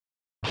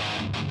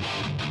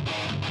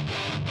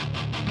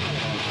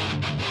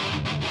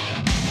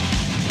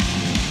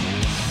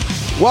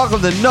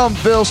Welcome to Numb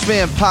Bills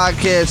Fan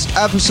Podcast,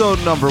 episode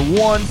number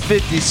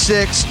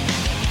 156.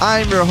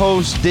 I'm your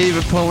host,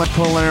 David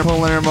Palermo.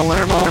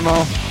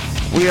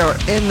 We are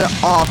in the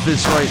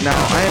office right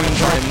now. I am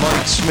joined by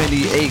Mike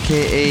Smitty,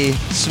 a.k.a.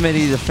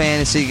 Smitty, the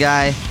fantasy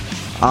guy.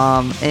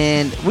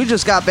 And we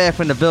just got back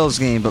from the Bills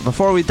game. But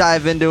before we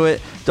dive into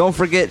it, don't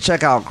forget,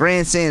 check out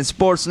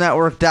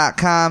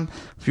grandstandsportsnetwork.com.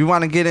 If you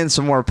want to get in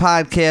some more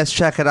podcasts,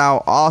 check it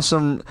out.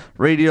 Awesome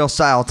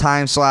radio-style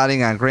time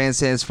slotting on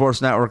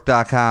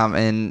grandstandsportsnetwork.com.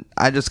 And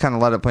I just kind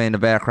of let it play in the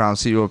background,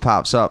 see what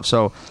pops up.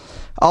 So,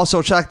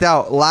 also checked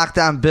out Locked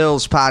On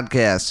Bills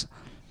podcast.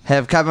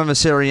 Have Kevin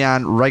Maseri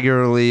on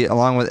regularly,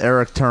 along with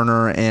Eric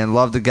Turner, and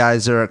love the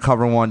guys there at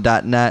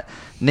cover1.net.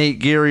 Nate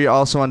Geary,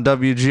 also on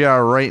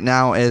WGR right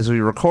now as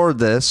we record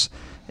this,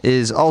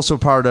 is also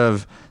part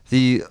of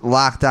the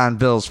Locked On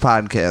Bills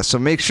podcast. So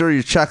make sure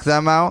you check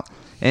them out.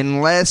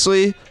 And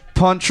lastly,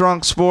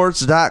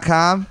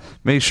 punchdrunksports.com.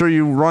 Make sure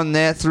you run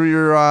that through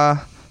your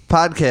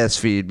podcast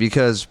feed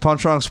because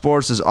Punch Drunk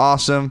Sports is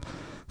awesome.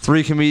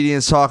 3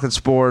 comedians talking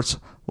sports.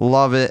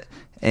 Love it.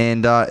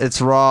 And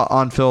it's raw,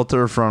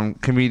 unfiltered from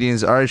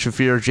comedians Ari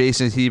Shafir,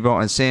 Jason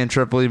Tebow, and Sam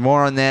Tripoli.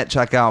 More on that,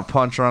 check out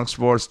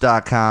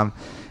punchdrunksports.com.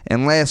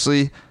 And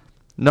lastly,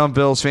 Numb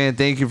Bills fan,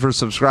 thank you for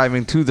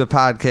subscribing to the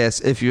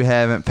podcast. If you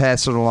haven't,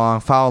 pass it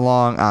along. Follow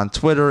along on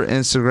Twitter,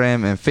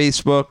 Instagram, and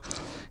Facebook.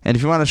 And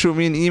if you want to shoot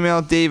me an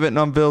email,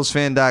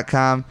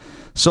 dave@numbbillsfan.com.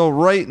 So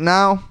right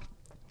now,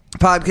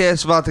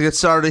 podcast about to get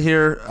started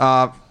here.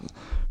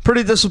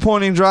 Pretty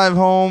disappointing drive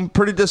home.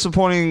 Pretty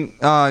disappointing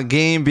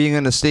game being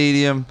in the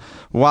stadium.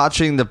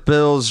 Watching the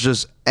Bills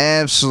just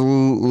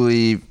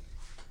absolutely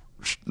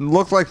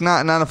look like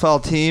not an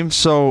NFL team.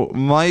 So,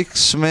 Mike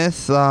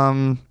Smith,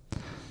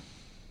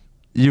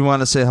 you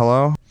want to say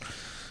hello?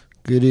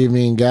 Good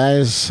evening,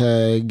 guys.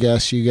 I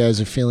guess you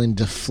guys are feeling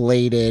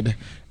deflated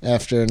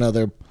after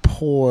another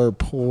poor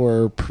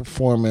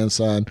performance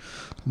on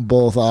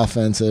both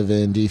offensive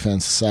and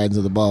defensive sides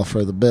of the ball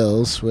for the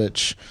Bills,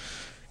 which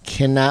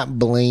cannot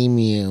blame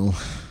you.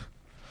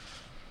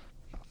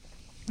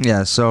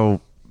 Yeah, so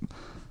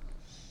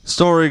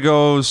story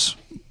goes,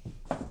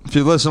 if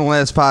you listen to the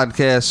last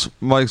podcast,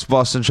 Mike's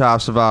busting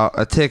chops about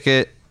a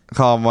ticket.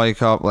 Called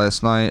Mike up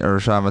last night or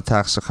shot him a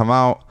text to come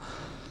out.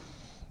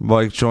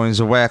 Mike joins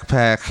the whack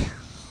pack.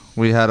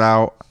 We head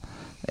out.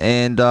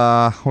 And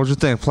what'd you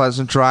think?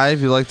 Pleasant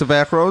drive? You like the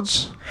back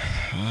roads?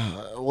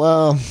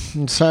 Well,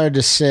 it's hard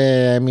to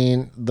say. I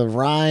mean, the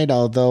ride,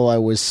 although I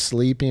was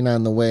sleeping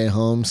on the way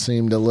home,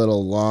 seemed a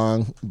little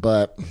long.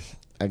 But,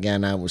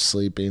 again, I was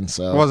sleeping,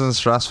 so... It wasn't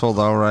stressful,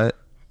 though, right?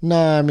 No,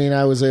 I mean,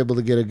 I was able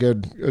to get a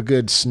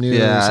good snooze.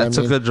 Yeah, it's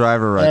a good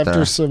driver right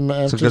there. It's a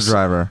good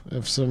driver.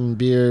 After some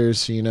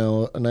beers, a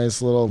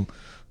nice little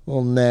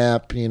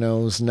nap, it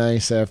was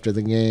nice after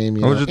the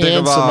game. What'd you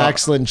think about... some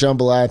excellent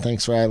jambalaya.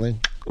 Thanks, Riley.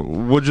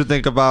 What'd you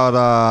think about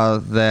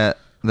that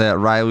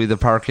Riley the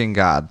parking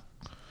god?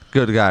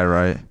 Good guy,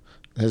 right?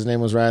 His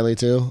name was Riley,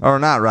 too? Or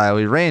not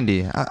Riley,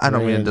 Randy. I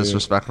don't mean to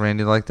disrespect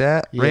Randy like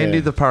that. Yeah. Randy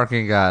the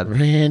parking god.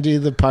 Randy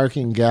the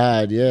parking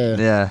god, yeah.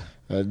 Yeah.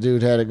 That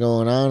dude had it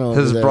going on over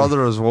His there.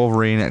 brother was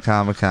Wolverine at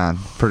Comic-Con.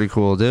 Pretty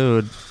cool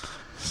dude.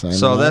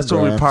 So that's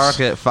where we park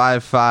at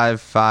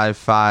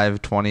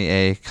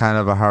 555520A. Kind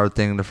of a hard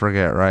thing to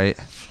forget, right?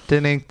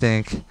 Didn't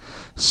think.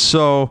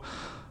 So...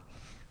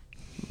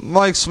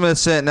 Mike Smith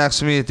sat next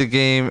to me at the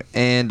game,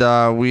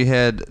 and we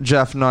had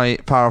Jeff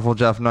Knight, powerful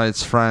Jeff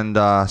Knight's friend,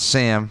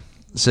 Sam,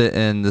 sit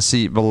in the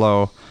seat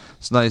below.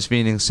 It's nice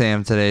meeting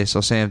Sam today, so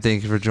Sam,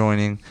 thank you for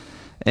joining.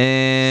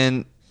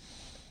 And,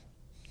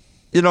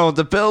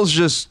 the Bills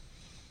just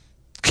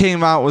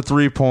came out with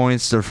 3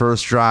 points their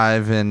first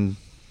drive, and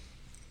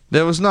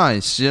it was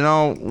nice.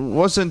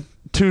 Wasn't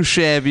too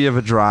shabby of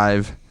a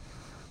drive,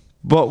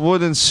 but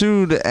what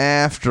ensued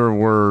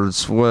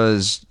afterwards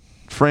was...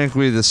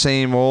 frankly the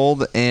same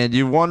old, and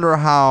you wonder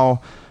how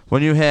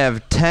when you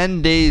have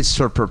 10 days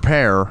to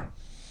prepare,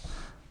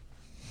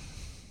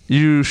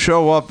 you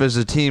show up as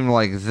a team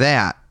like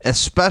that,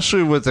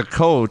 especially with a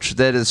coach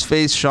that has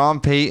faced Sean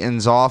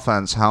Payton's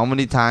offense how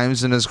many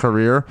times in his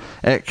career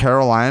at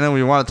Carolina.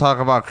 We want to talk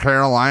about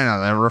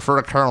Carolina. They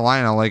refer to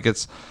Carolina like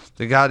it's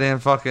the goddamn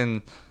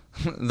fucking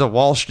the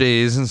Walsh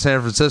days in San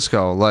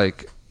Francisco.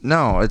 Like,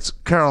 no, it's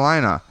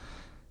Carolina.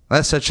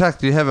 Last I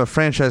checked, you have a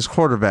franchise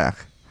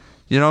quarterback.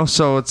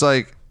 So it's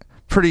like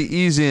pretty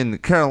easy in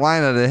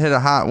Carolina to hit a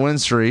hot win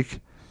streak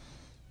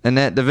in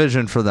that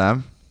division for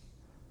them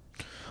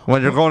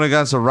when you're going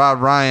against a Rob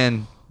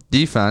Ryan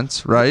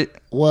defense, right?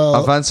 Well,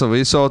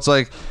 offensively. So it's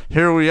like,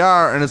 here we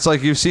are, and it's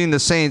like you've seen the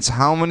Saints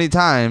how many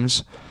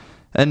times,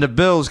 and the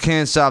Bills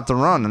can't stop the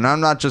run. And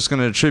I'm not just going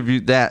to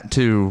attribute that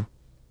to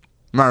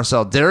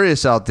Marcel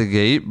Darius out the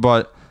gate,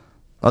 but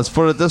let's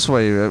put it this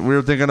way. We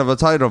were thinking of a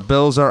title.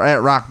 Bills are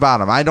at rock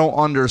bottom. I don't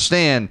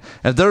understand.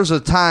 If there's a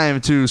time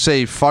to,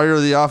 say, fire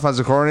the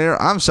offensive coordinator,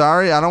 I'm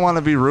sorry. I don't want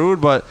to be rude,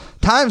 but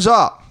time's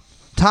up.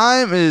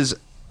 Time is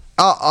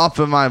up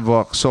in my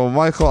book. So,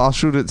 Michael, I'll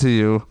shoot it to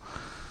you.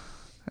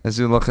 as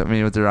you look at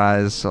me with your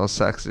eyes so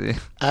sexy.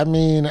 I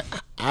mean,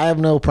 I have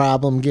no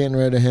problem getting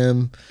rid of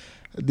him.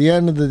 At the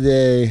end of the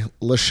day,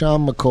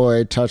 LaShawn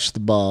McCoy touched the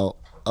ball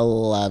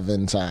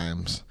 11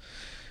 times.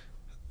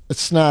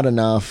 It's not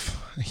enough.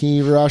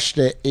 He rushed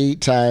it 8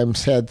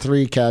 times, had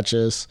 3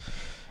 catches,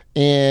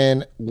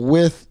 and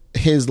with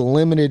his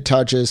limited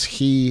touches,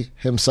 he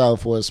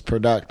himself was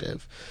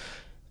productive.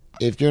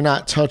 If you're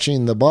not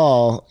touching the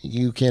ball,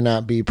 you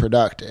cannot be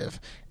productive.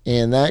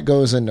 And that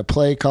goes into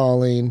play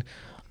calling.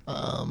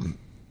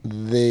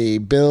 The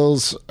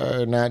Bills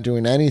are not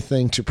doing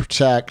anything to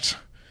protect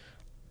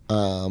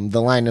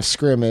the line of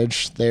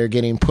scrimmage. They're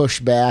getting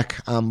pushed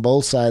back on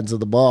both sides of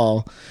the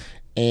ball,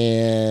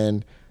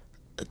 and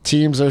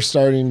teams are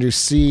starting to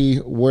see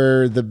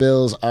where the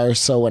Bills are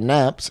so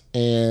inept,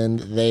 and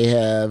they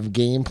have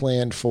game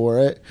planned for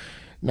it.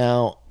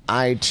 Now,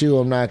 I too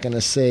am not going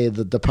to say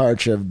the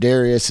departure of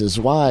Darius is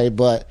why,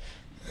 but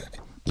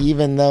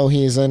even though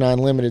he's in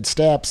unlimited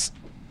steps,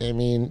 I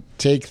mean,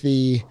 take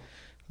the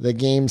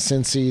game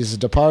since he's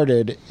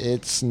departed,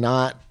 it's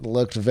not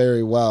looked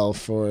very well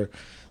for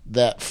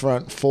that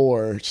front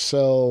 4.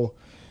 So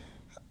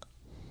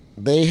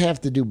they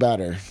have to do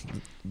better.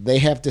 They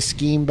have to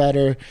scheme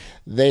better.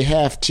 They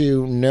have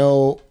to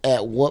know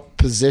at what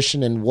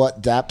position and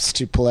what depths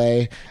to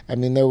play. I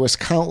mean, there was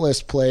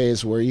countless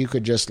plays where you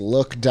could just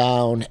look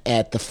down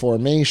at the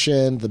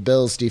formation, the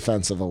Bills'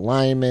 defensive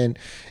alignment,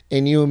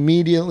 and you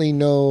immediately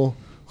know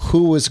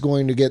who is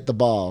going to get the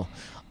ball.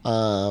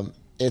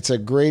 It's a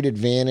great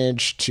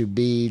advantage to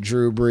be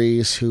Drew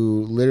Brees,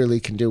 who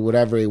literally can do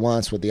whatever he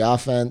wants with the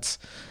offense.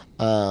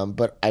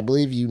 But I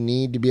believe you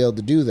need to be able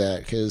to do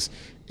that, because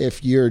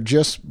if you're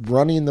just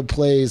running the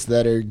plays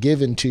that are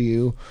given to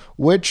you,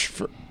 which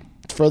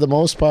for the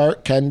most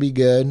part can be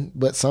good,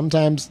 but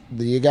sometimes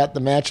you got the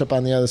matchup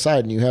on the other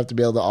side and you have to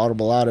be able to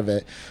audible out of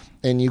it.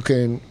 And you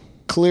can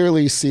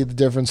clearly see the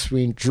difference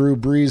between Drew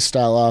Brees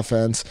style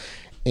offense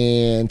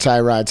and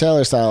Tyrod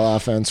Taylor style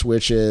offense,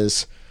 which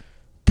is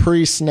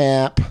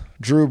pre-snap.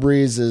 Drew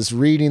Brees is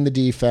reading the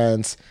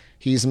defense.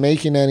 He's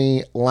making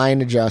any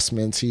line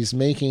adjustments. He's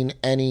making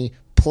any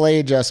play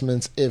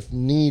adjustments if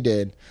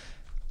needed.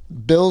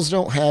 Bills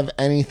don't have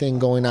anything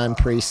going on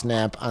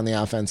pre-snap on the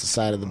offensive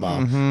side of the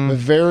ball. A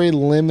very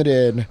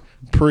limited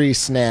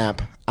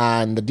pre-snap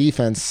on the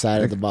defensive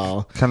side of the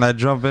ball. Can I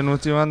jump in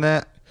with you on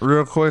that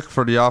real quick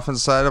for the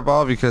offensive side of the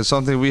ball? Because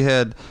something we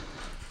had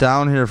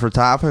down here for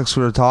topics,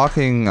 we were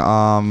talking,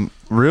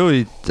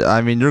 really, I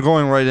mean, you're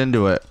going right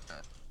into it.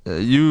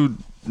 You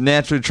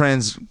naturally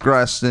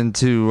transgressed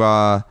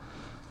into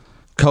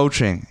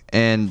coaching,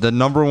 and the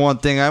number one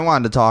thing I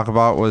wanted to talk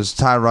about was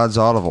Tyrod's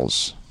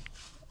audibles.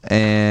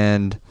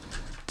 And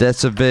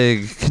that's a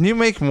big... Can you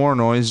make more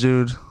noise,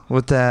 dude,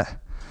 with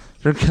that?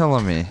 You're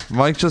killing me.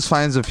 Mike just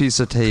finds a piece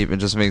of tape and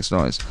just makes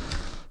noise.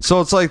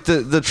 So it's like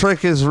the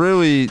trick is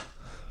really,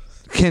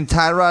 can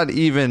Tyrod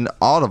even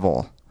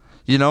audible?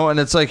 You know,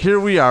 and it's like, here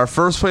we are,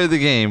 first play of the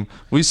game.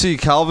 We see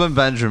Kelvin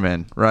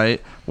Benjamin,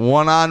 right,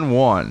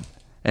 one-on-one.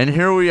 And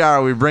here we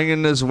are, we bring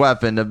in this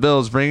weapon. The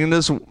Bills bringing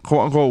this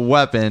quote-unquote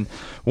weapon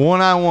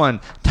one-on-one.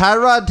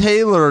 Tyrod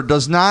Taylor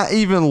does not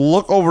even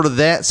look over to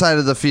that side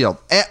of the field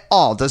at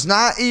all. Does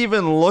not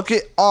even look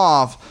it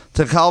off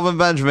to Kelvin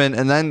Benjamin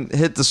and then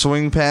hit the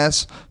swing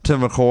pass to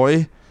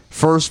McCoy.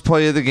 First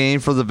play of the game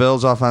for the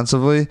Bills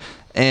offensively.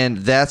 And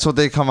that's what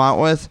they come out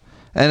with.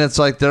 And it's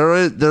like,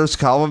 there's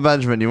Kelvin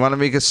Benjamin. You want to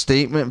make a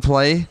statement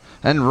play?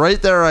 And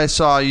right there I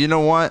saw, you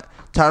know what?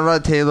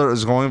 Tyrod Taylor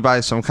is going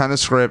by some kind of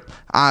script,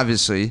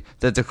 obviously,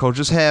 that the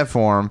coaches have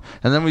for him.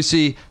 And then we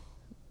see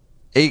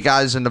 8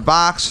 guys in the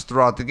box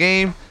throughout the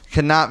game,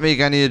 cannot make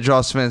any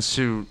adjustments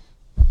to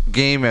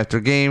game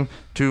after game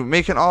to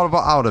make an audible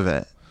out of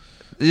it.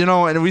 You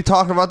know, and we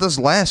talked about this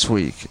last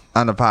week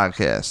on the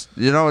podcast.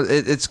 You know,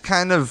 it's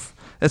kind of,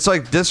 it's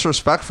like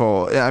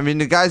disrespectful. I mean,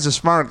 the guy's a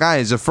smart guy.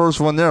 He's the first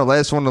one there,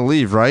 last one to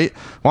leave, right?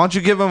 Why don't you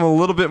give him a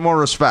little bit more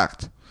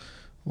respect?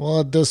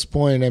 Well, at this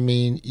point, I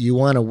mean, you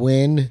want to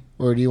win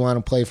or do you want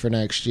to play for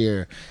next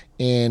year?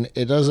 And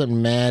it doesn't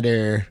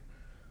matter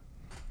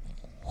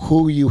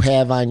who you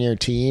have on your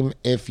team.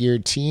 If your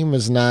team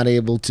is not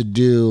able to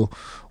do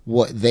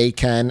what they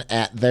can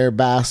at their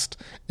best,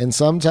 and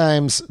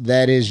sometimes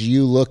that is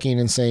you looking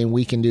and saying,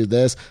 we can do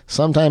this.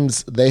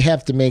 Sometimes they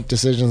have to make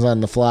decisions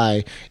on the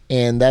fly,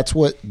 and that's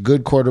what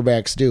good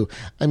quarterbacks do.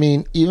 I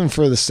mean, even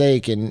for the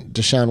sake, and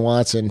Deshaun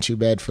Watson, too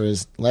bad for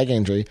his leg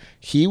injury,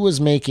 he was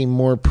making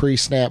more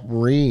pre-snap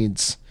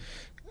reads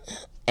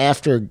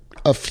after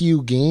a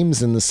few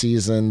games in the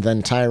season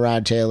than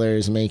Tyrod Taylor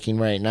is making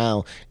right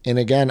now. And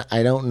again,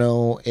 I don't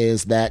know,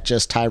 is that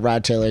just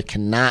Tyrod Taylor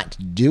cannot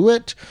do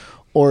it,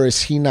 or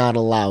is he not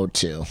allowed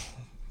to?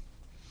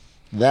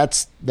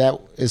 That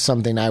is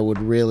something I would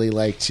really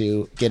like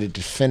to get a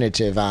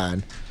definitive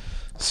on.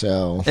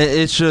 So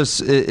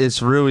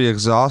it's really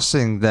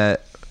exhausting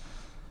that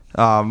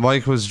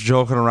Mike was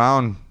joking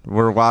around.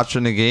 We're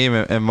watching the game,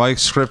 and Mike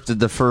scripted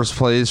the first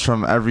plays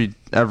from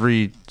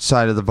every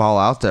side of the ball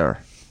out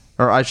there,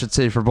 or I should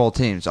say for both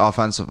teams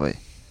offensively.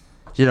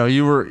 You know,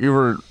 you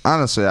were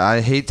honestly, I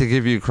hate to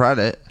give you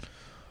credit,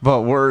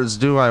 But words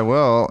do I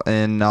will,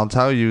 and I'll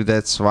tell you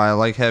that's why I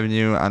like having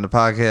you on the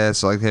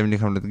podcast. I like having you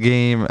come to the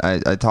game.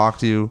 I talk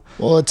to you.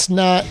 Well, it's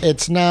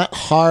not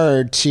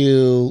hard to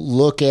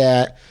look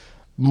at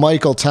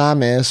Michael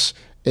Thomas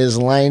is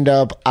lined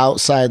up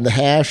outside the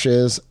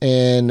hashes,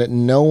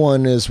 and no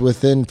one is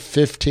within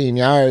 15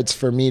 yards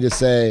for me to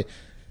say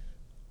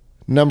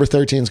number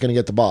 13 is going to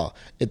get the ball.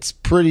 It's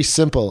pretty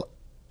simple.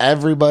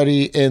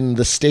 Everybody in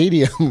the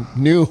stadium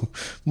knew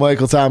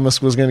Michael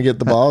Thomas was going to get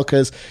the ball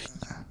because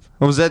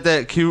was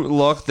that cute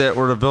look that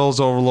where the Bills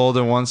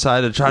overloaded one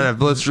side to try to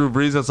blitz Drew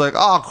Brees? It's like,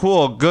 oh,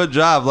 cool, good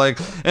job.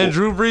 And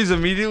Drew Brees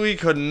immediately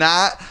could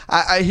not.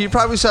 He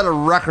probably set a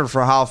record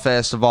for how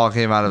fast the ball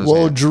came out of his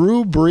hand. Well,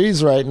 Drew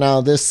Brees right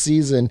now this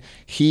season,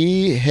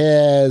 he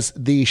has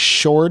the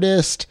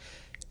shortest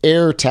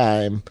air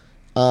time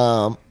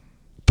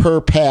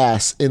per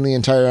pass in the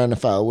entire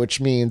NFL,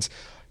 which means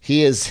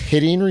he is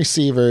hitting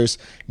receivers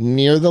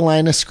near the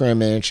line of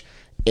scrimmage.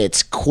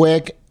 It's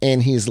quick,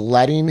 and he's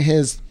letting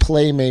his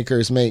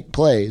playmakers make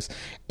plays.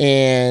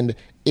 And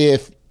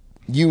if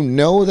you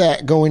know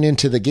that going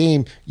into the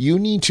game, you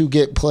need to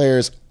get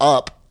players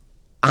up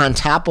on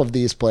top of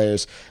these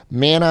players,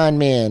 man on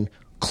man,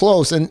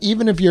 close. And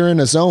even if you're in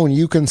a zone,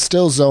 you can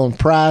still zone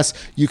press,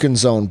 you can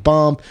zone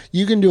bump,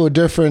 you can do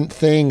different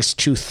things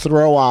to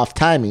throw off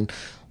timing.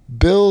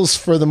 Bills,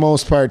 for the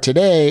most part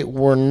today,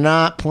 were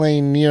not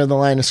playing near the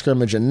line of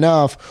scrimmage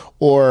enough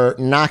or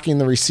knocking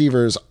the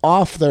receivers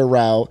off their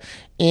route.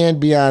 And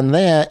beyond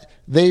that,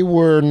 they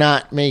were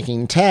not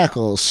making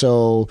tackles.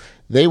 So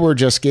they were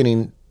just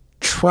getting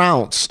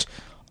trounced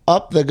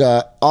up the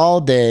gut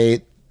all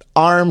day.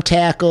 Arm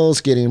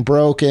tackles getting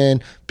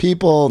broken,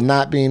 people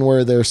not being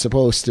where they're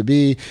supposed to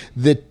be.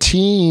 The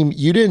team,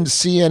 you didn't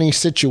see any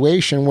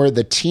situation where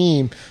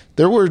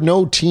there were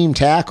no team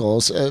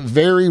tackles.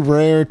 Very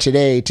rare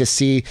today to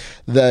see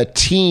the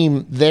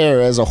team there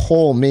as a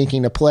whole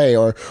making a play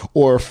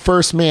or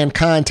first man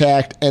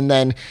contact, and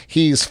then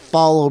he's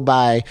followed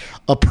by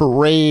a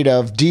parade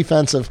of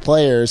defensive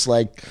players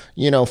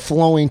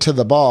flowing to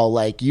the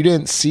ball. You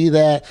didn't see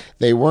that.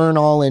 They weren't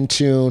all in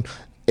tune.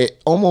 It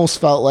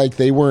almost felt like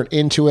they weren't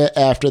into it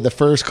after the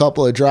first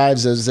couple of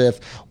drives, as if,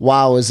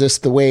 wow, is this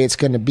the way it's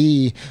going to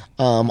be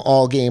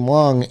all game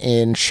long?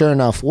 And sure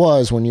enough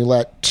was, when you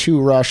let two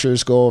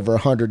rushers go over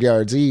 100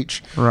 yards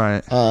each.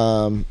 Right.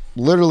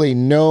 Literally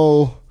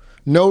no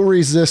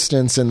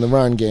resistance in the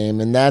run game,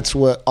 and that's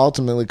what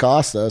ultimately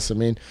cost us. I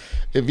mean,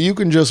 if you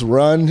can just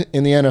run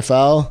in the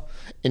NFL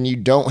and you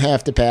don't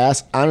have to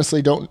pass,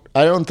 honestly,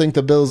 I don't think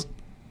the Bills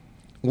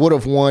would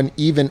have won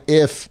even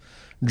if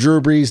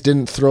Drew Brees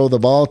didn't throw the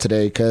ball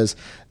today, because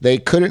they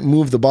couldn't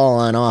move the ball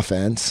on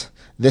offense.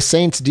 The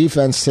Saints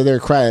defense, to their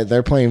credit,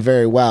 they're playing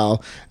very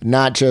well,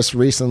 not just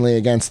recently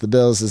against the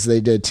Bills as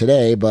they did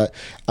today, but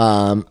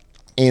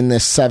in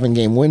this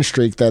 7-game win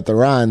streak that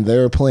they're on,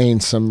 they're playing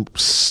some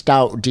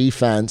stout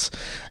defense,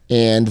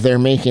 and they're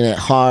making it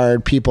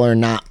hard. People are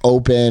not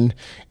open,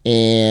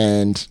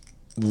 and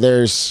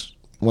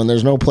when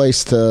there's no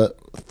place to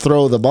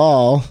throw the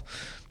ball,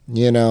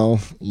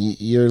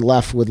 you're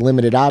left with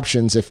limited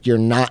options if you're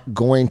not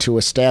going to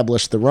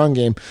establish the run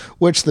game,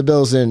 which the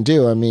Bills didn't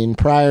do. I mean,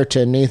 prior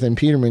to Nathan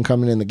Peterman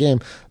coming in the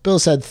game,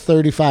 Bills had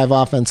 35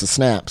 offensive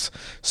snaps.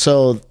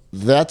 So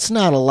that's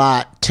not a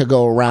lot to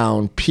go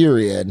around,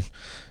 period.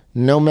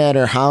 No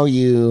matter how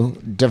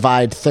you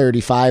divide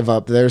 35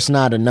 up, there's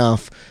not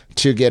enough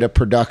to get a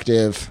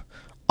productive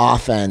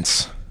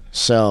offense.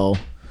 So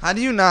how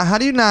do you not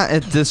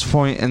at this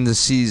point in the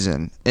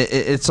season,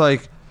 it's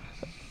like,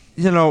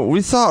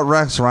 we thought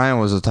Rex Ryan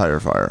was a tire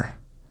fire,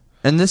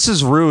 and this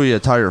is really a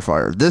tire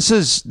fire. This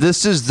is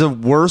the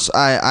worst.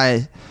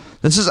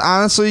 This is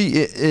honestly,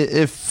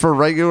 if for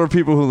regular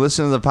people who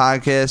listen to the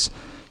podcast,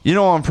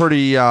 I'm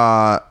pretty.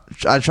 I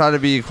try to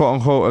be quote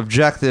unquote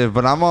objective,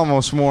 but I'm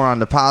almost more on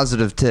the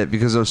positive tip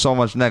because there's so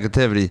much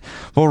negativity.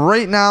 Well,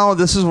 right now,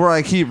 this is where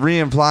I keep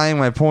re-implying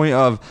my point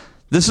of.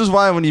 This is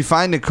why when you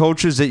find the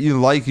coaches that you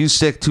like, you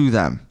stick to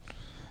them.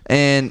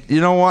 And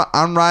you know what?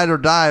 I'm ride or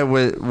die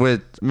with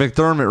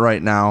McDermott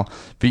right now.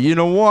 But you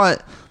know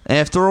what?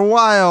 After a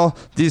while,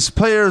 these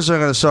players are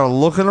going to start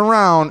looking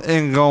around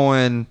and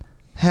going,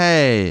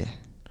 hey,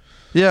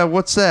 yeah,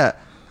 what's that?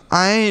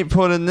 I ain't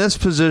put in this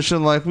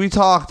position like we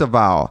talked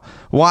about.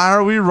 Why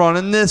are we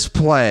running this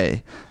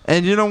play?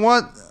 And you know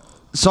what?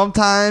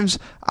 Sometimes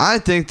I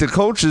think the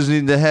coaches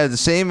need to have the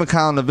same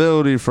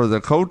accountability for the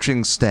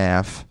coaching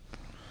staff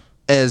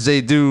as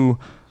they do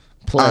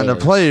on the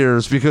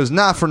players, because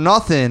not for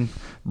nothing,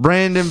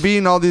 Brandon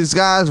Beane, all these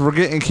guys were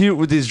getting cute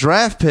with these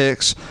draft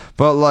picks,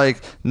 but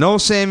no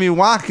Sammy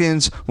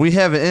Watkins, we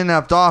have an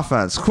inept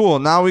offense. Cool.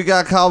 Now we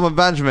got Calvin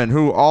Benjamin,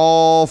 who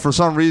for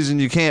some reason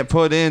you can't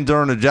put in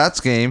during the Jets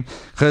game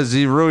because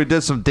he really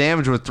did some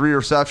damage with 3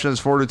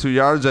 receptions, 42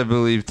 yards, I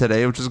believe,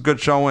 today, which is a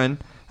good showing,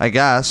 I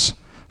guess,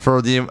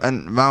 for the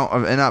amount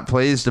of inept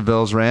plays the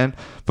Bills ran.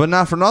 But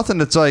not for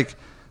nothing, it's like,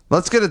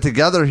 let's get it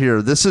together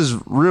here. This is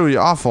really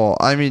awful.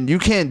 I mean, you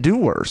can't do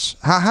worse.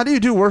 How do you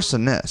do worse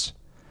than this?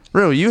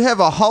 Really, you have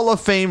a Hall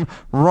of Fame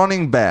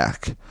running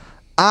back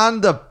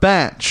on the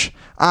bench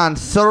on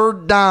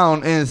 3rd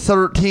down and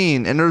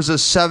 13, and there's a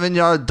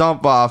 7-yard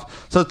dump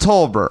off to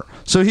Tolbert.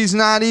 So he's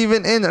not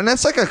even in there. And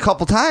that's like a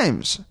couple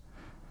times.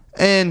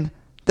 And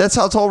that's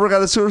how Tolbert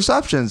got his 2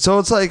 receptions. So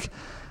it's like,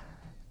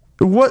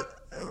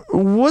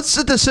 what's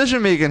the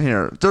decision making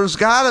here? There's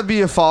got to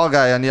be a fall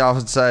guy on the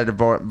offensive side of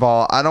the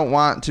ball. I don't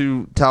want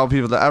to tell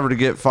people to ever to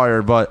get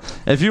fired, but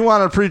if you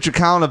want to preach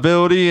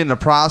accountability in the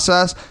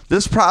process,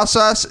 this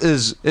process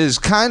is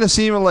kind of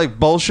seeming like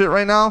bullshit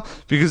right now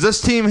because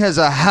this team has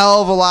a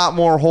hell of a lot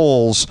more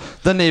holes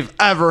than they've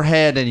ever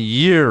had in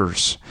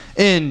years.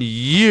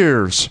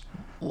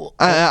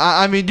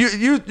 I mean,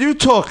 we've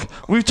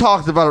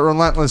talked about it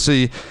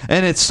relentlessly,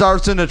 and it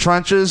starts in the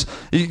trenches.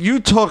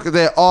 You took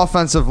that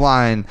offensive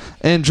line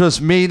and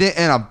just made it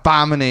an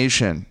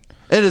abomination.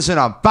 It is an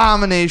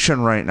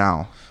abomination right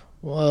now.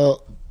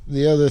 Well,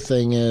 the other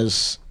thing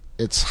is,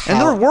 and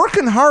they're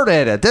working hard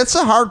at it. That's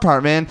the hard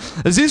part, man.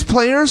 Is these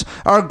players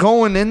are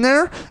going in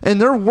there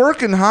and they're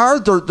working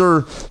hard.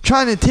 They're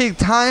trying to take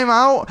time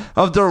out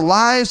of their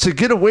lives to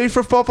get away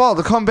from football,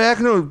 to come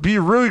back and be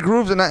really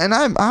grooved. And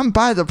I'm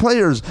by the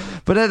players,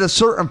 but at a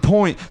certain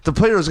point, the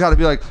players got to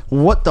be like,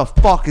 "What the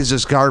fuck is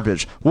this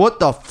garbage? What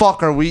the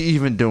fuck are we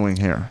even doing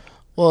here?"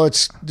 Well,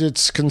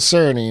 it's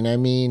concerning. I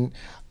mean,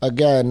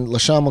 again,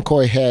 LaShawn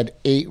McCoy had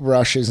 8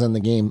 rushes in the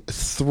game.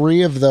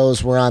 3 of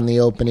those were on the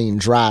opening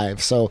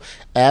drive. So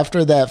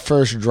after that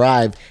first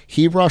drive,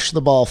 he rushed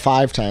the ball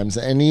 5 times.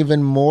 And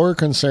even more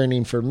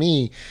concerning for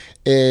me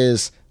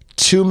is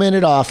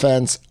 2-minute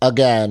offense.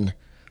 Again,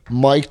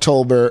 Mike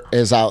Tolbert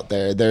is out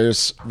there.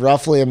 There's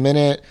roughly a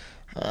minute.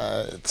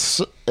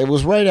 It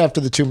was right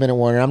after the 2-minute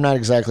warning. I'm not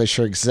exactly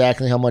sure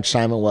exactly how much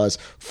time it was.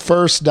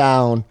 First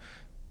down,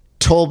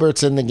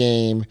 Tolbert's in the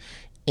game,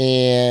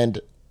 and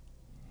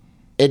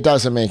it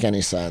doesn't make any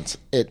sense.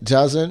 It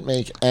doesn't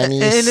make any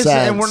sense.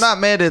 And we're not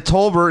mad at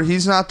Tolbert.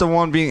 He's not the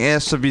one being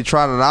asked to be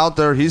trotted out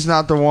there. He's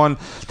not the one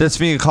that's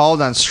being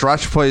called on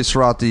stretch plays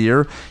throughout the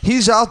year.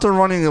 He's out there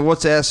running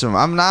what's asked of him.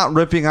 I'm not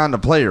ripping on the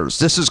players.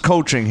 This is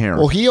coaching here.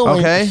 Well, he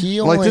only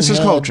this is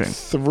coaching.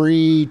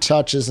 3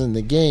 touches in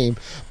the game.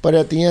 But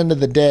at the end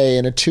of the day,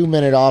 in a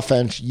 2-minute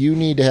offense, you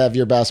need to have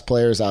your best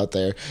players out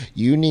there.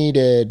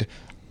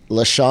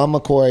 LaShawn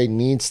McCoy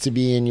needs to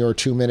be in your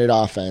 2-minute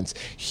offense.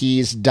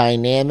 He's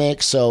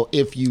dynamic, so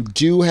if you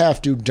do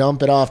have to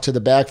dump it off to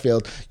the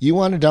backfield, you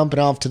want to dump it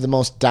off to the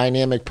most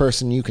dynamic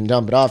person you can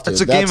dump it off to.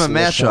 It's a game of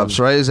matchups,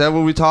 right? Is that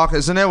what we talk?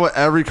 Isn't that what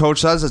every coach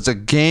says? It's a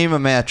game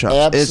of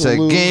matchups. Absolutely. It's a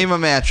game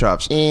of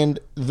matchups. And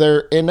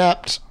they're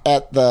inept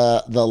at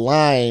the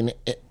line,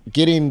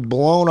 getting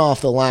blown off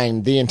the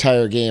line the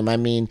entire game. I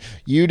mean,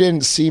 you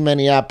didn't see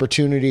many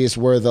opportunities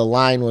where the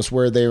line was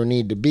where they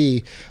need to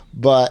be,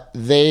 but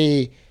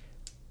they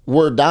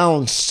were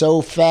down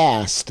so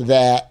fast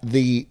that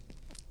the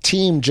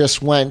team just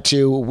went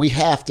to, we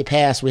have to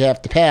pass.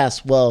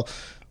 Well,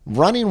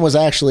 running was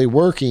actually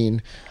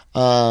working.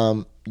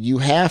 You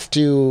have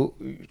to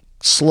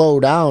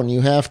slow down.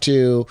 You have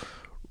to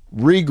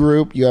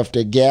regroup. You have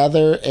to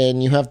gather,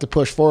 and you have to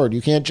push forward.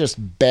 You can't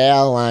just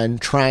bail on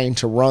trying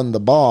to run the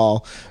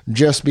ball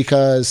just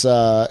because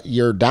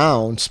you're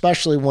down,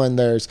 especially when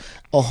there's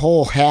a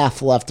whole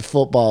half left of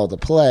football to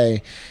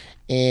play.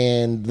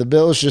 And the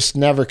Bills just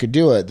never could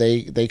do it.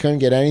 They couldn't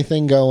get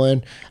anything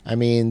going. I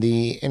mean,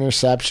 the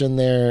interception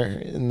there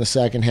in the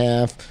second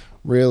half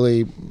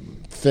really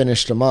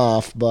finished them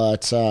off.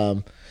 But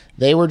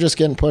they were just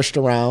getting pushed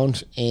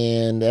around,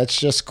 and that's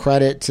just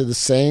credit to the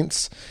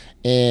Saints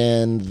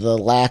and the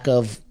lack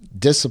of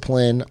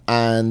discipline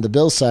on the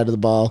Bills side of the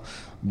ball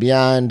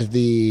beyond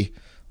the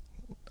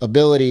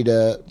ability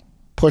to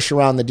push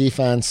around the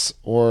defense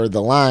or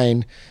the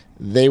line.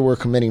 They were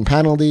committing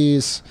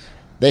penalties.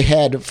 They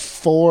had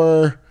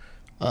 4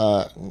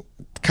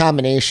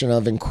 combination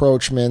of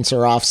encroachments or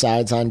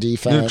offsides on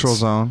defense. Neutral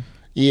zone.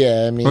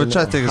 Yeah, I mean, which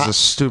I think is a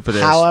stupid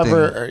ass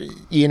however,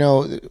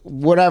 thing.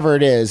 Whatever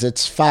it is,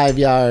 it's 5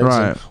 yards.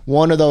 Right. And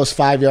one of those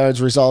 5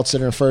 yards results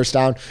in a first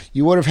down.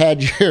 You would have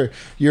had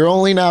your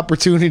only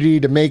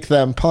opportunity to make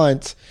them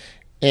punt,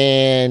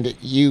 and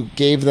you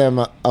gave them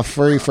a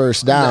free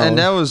first down. And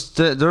there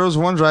was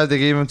one drive they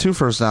gave him 2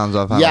 first downs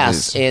off.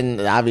 Yes,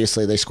 and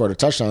obviously they scored a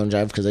touchdown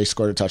drive because they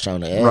scored a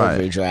touchdown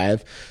every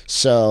drive.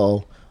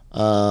 So,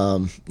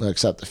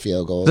 except the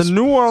field goals. The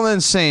New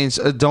Orleans Saints,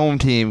 a dome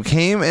team,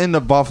 came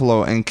into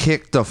Buffalo and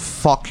kicked the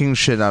fucking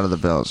shit out of the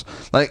Bills.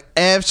 Like,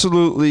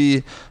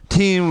 absolutely,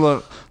 team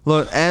looked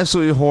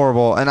absolutely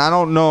horrible, and I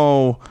don't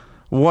know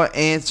what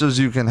answers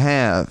you can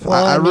have.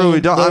 Well, I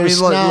really don't. I mean,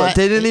 look,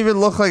 they didn't even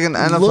look like an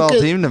NFL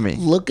team to me.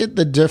 Look at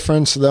the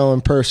difference, though, in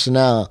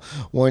personnel.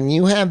 When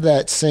you have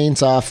that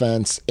Saints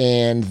offense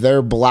and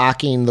they're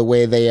blocking the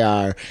way they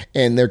are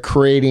and they're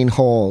creating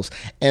holes,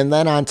 and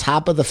then on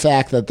top of the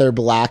fact that they're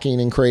blocking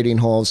and creating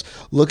holes,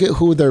 look at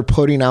who they're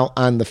putting out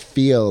on the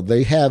field.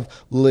 They have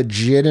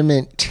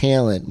legitimate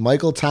talent.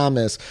 Michael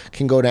Thomas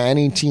can go to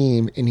any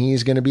team, and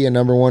he's going to be a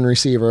number 1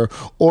 receiver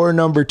or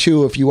number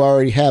 2 if you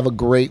already have a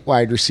great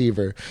wide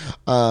receiver.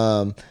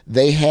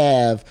 They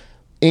have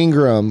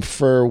Ingram,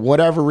 for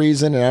whatever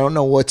reason, and I don't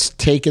know what's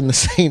taken the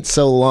Saints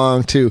so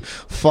long to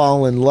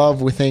fall in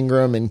love with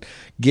Ingram and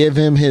give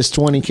him his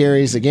 20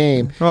 carries a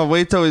game. Well,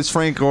 wait till he's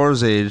Frank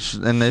Gore's age,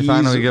 and they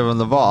finally give him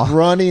the ball.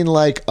 Running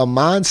like a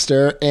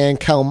monster, and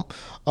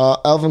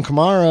Alvin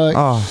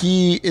Kamara,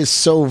 he is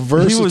so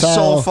versatile. He was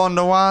so fun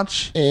to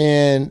watch.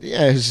 And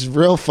yeah, it was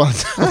real fun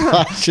to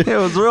watch. It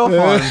was real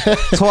fun.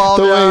 12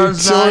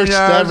 yards, 9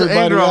 yards,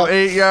 Ingram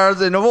 8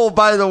 yards. And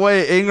by the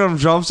way, Ingram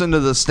jumps into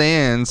the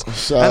stands.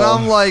 And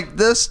I'm like,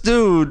 this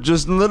dude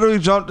just literally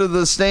jumped into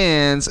the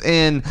stands,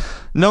 and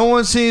no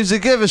one seems to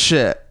give a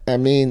shit. I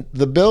mean,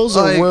 the Bills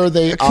are where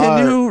they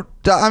are.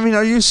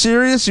 Are you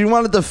serious? You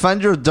want to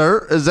defend your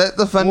dirt? Is that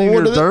defending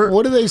your dirt?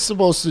 What are they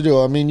supposed to do?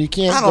 I mean, you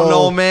can't. I don't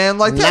know, man.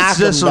 Like, that's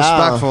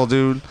disrespectful,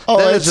 dude. Oh,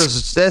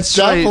 that's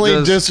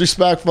definitely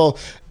disrespectful.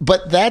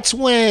 But that's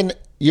when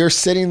you're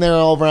sitting there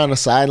over on the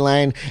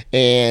sideline,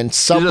 and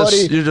somebody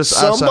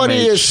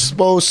is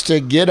supposed to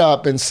get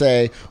up and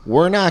say,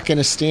 "We're not going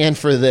to stand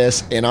for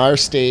this in our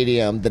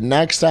stadium. The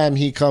next time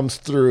he comes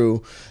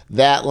through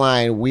that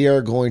line, we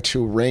are going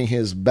to ring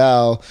his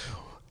bell."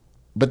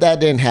 But that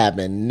didn't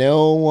happen.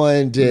 No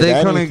one did anything.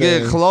 They couldn't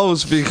get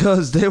close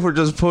because they were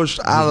just pushed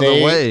out of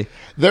the way.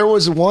 There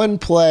was one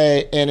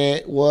play, and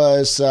it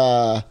was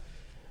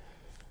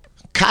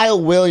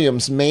Kyle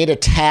Williams made a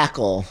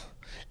tackle.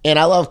 And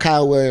I love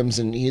Kyle Williams,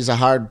 and he's a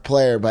hard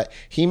player, but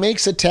he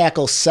makes a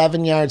tackle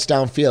 7 yards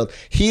downfield.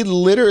 He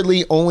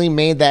literally only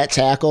made that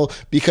tackle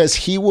because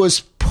he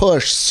was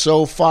pushed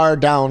so far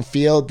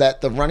downfield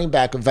that the running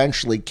back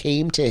eventually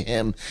came to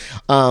him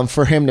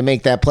for him to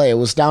make that play. It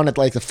was down at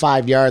like the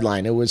 5-yard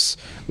line. It was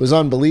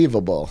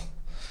unbelievable.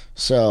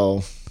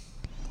 So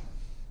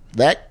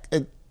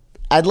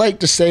I'd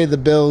like to say the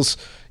Bills,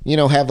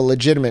 have a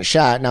legitimate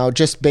shot. Now,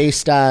 just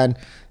based on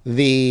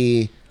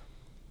the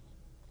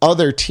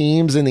other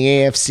teams in the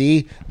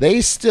AFC,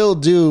 they still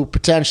do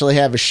potentially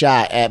have a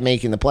shot at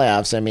making the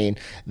playoffs. I mean,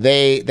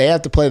 they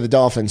have to play the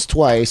Dolphins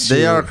twice.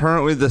 They are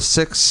currently the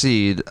 6th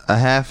seed, a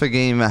half a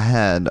game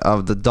ahead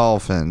of the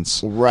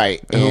Dolphins.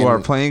 Right. Who are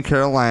playing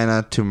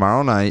Carolina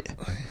tomorrow night.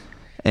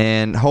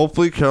 And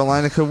hopefully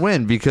Carolina could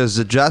win because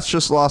the Jets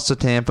just lost to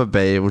Tampa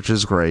Bay, which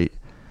is great.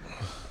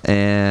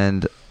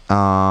 And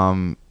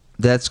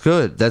that's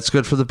good. That's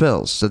good for the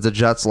Bills that the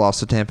Jets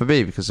lost to Tampa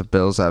Bay because the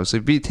Bills obviously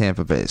beat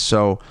Tampa Bay.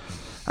 So,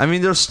 I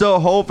mean, there's still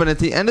hope, and at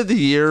the end of the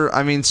year,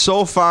 I mean,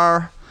 so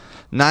far,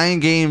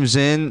 9 games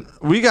in,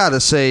 we got to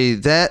say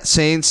that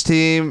Saints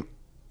team,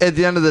 at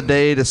the end of the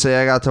day, to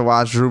say I got to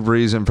watch Drew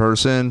Brees in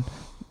person,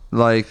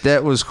 like,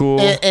 that was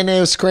cool. And it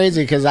was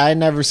crazy because I had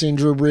never seen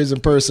Drew Brees in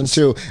person,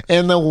 too.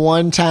 And the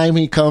one time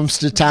he comes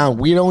to town,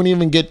 we don't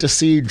even get to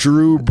see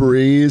Drew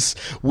Brees.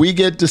 We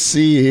get to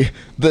see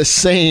the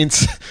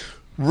Saints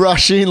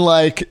rushing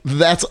like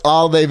that's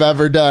all they've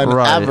ever done,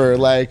 ever.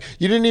 Like,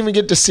 you didn't even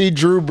get to see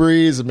Drew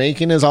Brees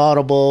making his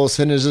audibles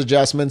and his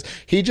adjustments.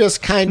 He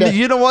just kind of...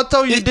 You know what,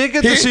 though? You did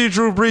get to see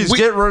Drew Brees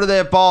get rid of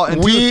that ball.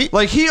 And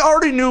he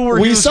already knew where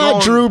he was going.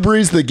 We saw Drew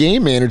Brees, the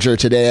game manager,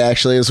 today,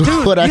 actually, is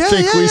what I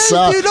think we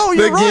saw.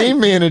 The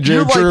game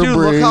manager, Drew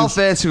Brees. Look how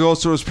fast he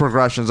goes through his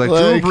progressions. Like,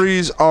 Drew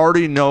Brees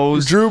already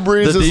knows Drew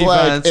Brees the is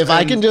defense, like, if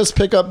I can just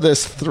pick up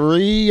this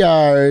 3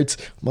 yards,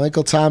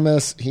 Michael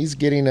Thomas, he's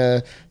getting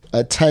a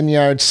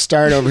 10-yard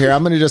start over here.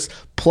 I'm going to just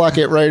pluck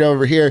it right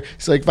over here.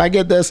 It's like, if I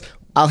get this,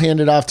 I'll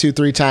hand it off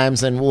 2-3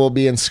 times and we'll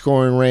be in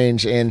scoring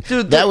range. And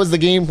that was the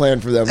game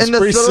plan for them. It's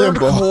pretty simple. In the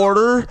third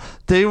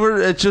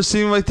quarter, it just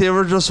seemed like they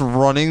were just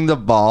running the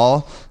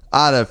ball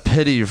out of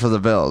pity for the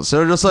Bills. They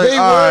were just like, all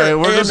right,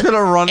 we're just going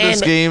to run this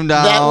game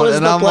down. That was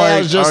the play I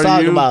was just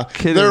talking about.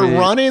 They're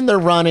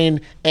running,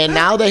 and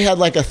now they had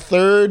like a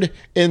 3rd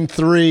and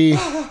 3,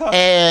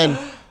 and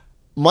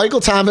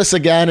Michael Thomas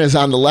again is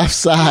on the left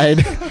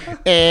side,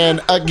 and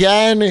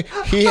again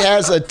he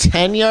has a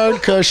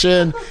 10-yard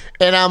cushion,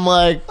 and I'm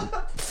like,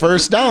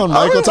 first down,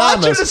 Michael Thomas. Are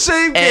we watching the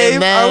same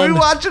game? Are we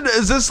watching?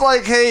 Is this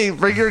like, hey,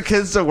 bring your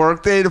kids to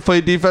work day to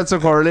play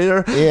defensive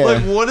coordinator? Yeah.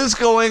 Like, what is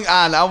going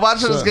on? I'm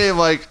watching this game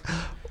like,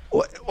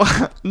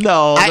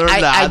 no, they're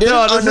not. I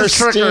didn't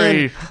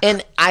understand,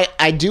 and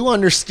I do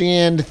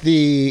understand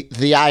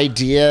the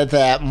idea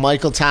that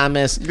Michael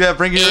Thomas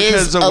bringing your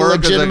kids is to a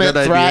work legitimate is a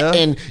good threat,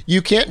 idea. and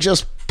you can't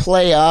just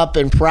play up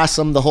and press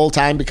him the whole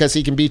time because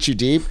he can beat you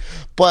deep.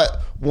 But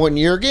when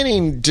you're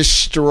getting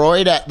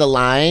destroyed at the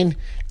line,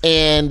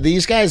 and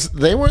these guys,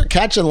 they weren't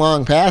catching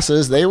long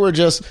passes, they were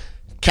just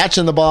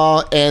catching the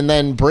ball and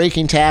then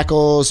breaking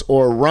tackles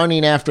or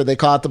running after they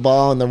caught the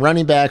ball, and the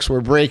running backs were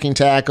breaking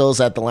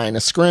tackles at the line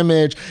of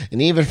scrimmage,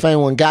 and even if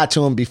anyone got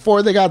to them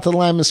before they got to the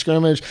line of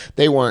scrimmage,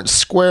 they weren't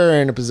square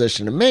in a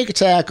position to make a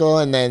tackle,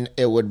 and then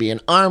it would be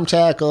an arm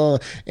tackle,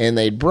 and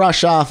they'd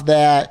brush off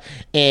that,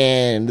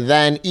 and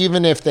then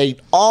even if they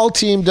all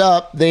teamed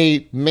up,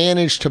 they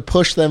managed to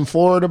push them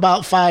forward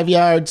about 5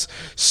 yards.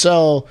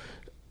 So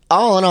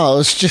all in all, it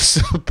was just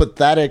a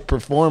pathetic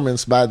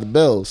performance by the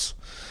Bills.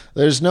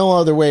 There's no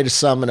other way to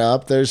sum it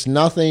up. There's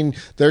nothing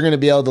they're going to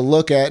be able to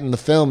look at in the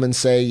film and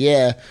say,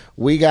 yeah,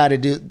 we got to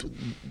do.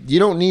 You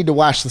don't need to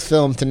watch the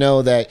film to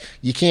know that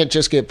you can't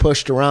just get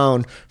pushed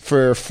around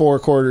for 4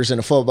 quarters in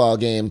a football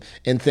game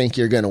and think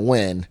you're going to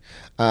win.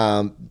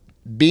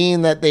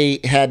 Being that they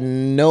had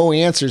no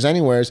answers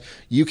anywhere,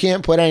 you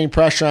can't put any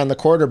pressure on the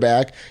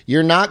quarterback.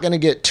 You're not going to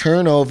get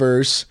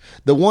turnovers.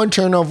 The one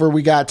turnover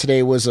we got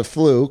today was a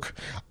fluke,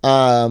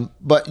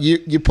 but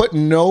you put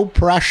no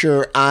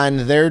pressure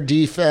on their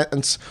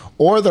defense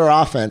or their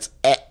offense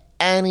at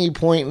any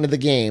point into the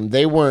game.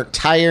 They weren't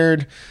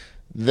tired.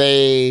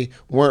 They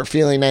weren't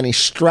feeling any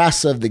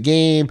stress of the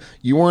game.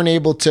 You weren't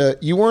able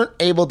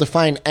to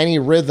find any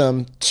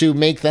rhythm to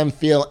make them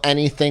feel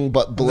anything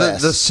but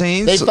bliss. The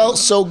Saints, they felt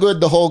so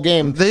good the whole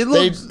game.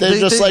 They're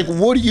just like,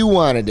 what do you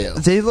want to do?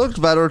 They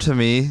looked better to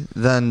me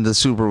than the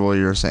Super Bowl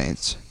year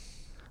Saints.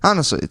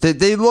 Honestly,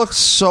 they look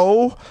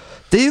so.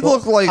 They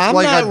look like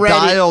a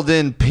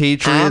dialed-in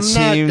Patriots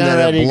team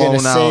that had blown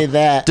out. Say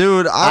that.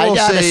 Dude, I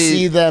gotta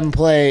see them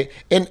play.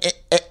 And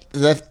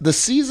the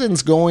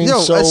season's going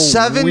so a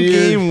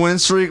 7-game win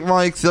streak,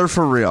 Mike. They're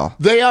for real.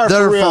 They're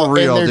for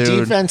real, and their dude.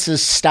 defense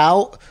is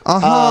stout.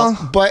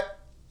 But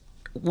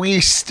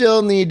we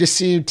still need to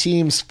see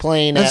teams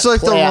playing. It's like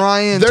the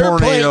Ryan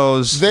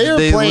Tornadoes. They're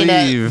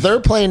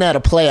playing at a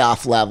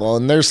playoff level,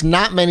 and there's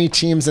not many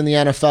teams in the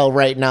NFL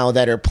right now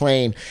that are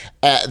playing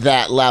at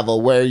that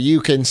level where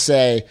you can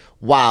say,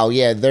 "Wow,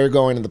 yeah, they're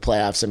going to the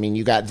playoffs." I mean,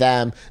 you got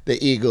them,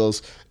 the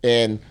Eagles,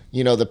 and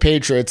the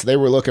Patriots. They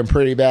were looking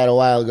pretty bad a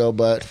while ago,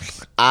 but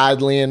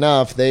oddly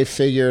enough, they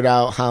figured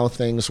out how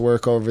things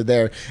work over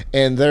there,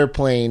 and they're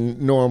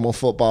playing normal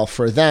football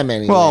for them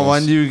anyway. Well,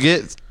 when you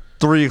get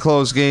 3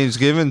 close games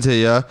given to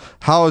you,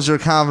 how is your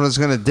confidence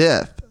going to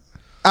dip?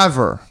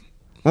 Ever?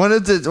 When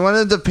did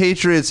the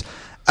Patriots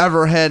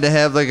ever had to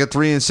have like a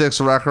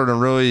 3-6 record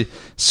and really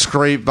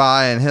scrape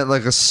by and hit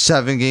like a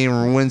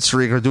 7-game win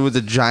streak, or do what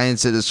the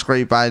Giants did to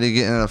scrape by to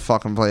get into the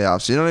fucking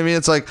playoffs? You know what I mean?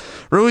 It's like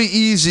really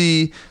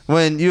easy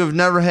when you have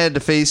never had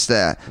to face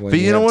that. But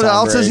you know what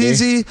else is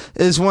easy?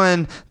 Is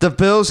when the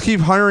Bills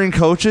keep hiring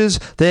coaches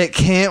that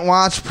can't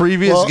watch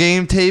previous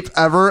game tape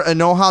ever and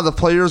know how the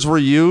players were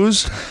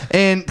used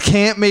and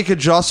can't make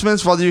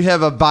adjustments. Whether you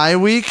have a bye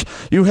week,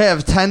 you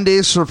have 10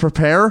 days to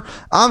prepare.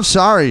 I'm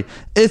sorry.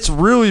 It's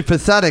really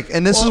pathetic.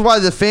 And this is why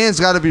the fans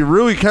got to be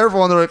really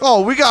careful. And they're like,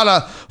 oh, we got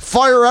to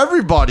fire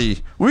everybody.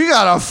 We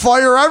got to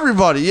fire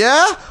everybody.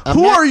 Yeah?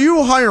 Who are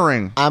you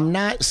hiring? I'm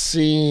not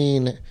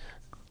seeing,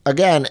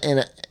 again,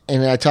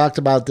 and I talked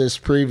about this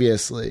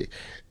previously.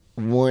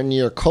 When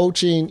you're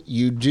coaching,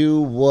 you do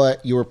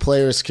what your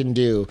players can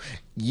do.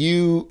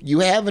 You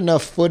have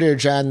enough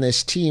footage on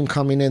this team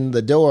coming in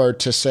the door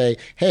to say,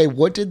 hey,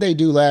 what did they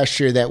do last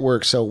year that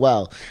worked so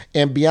well?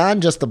 And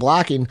beyond just the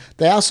blocking,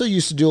 they also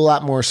used to do a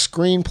lot more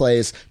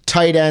screenplays,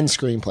 tight end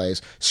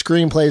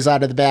screenplays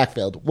out of the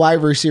backfield,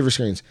 wide receiver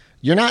screens.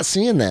 You're not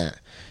seeing that.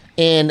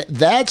 And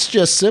that's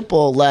just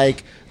simple.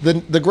 Like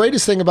the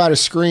greatest thing about a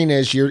screen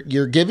is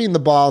you're giving the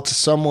ball to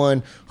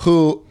someone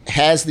who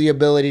has the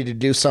ability to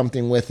do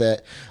something with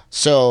it.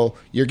 So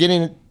you're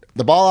getting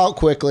the ball out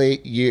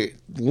quickly, you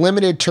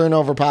limited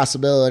turnover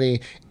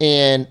possibility,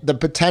 and the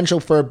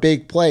potential for a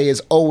big play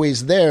is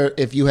always there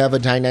if you have a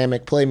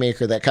dynamic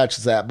playmaker that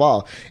catches that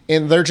ball.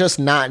 And they're just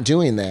not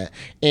doing that.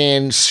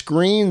 And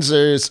screens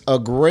is a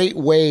great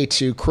way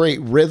to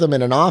create rhythm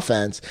in an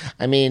offense.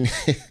 I mean,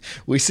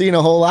 we've seen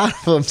a whole lot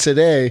of them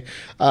today.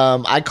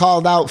 I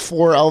called out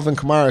 4 Alvin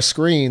Kamara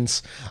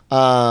screens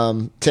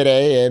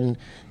today, and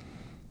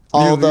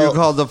although you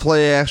called the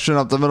play action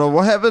up the middle.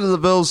 What happened to the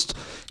Bills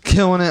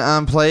killing it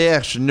on play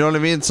action? You know what I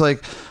mean? It's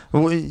like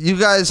you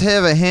guys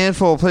have a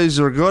handful of plays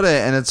you're good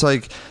at, and it's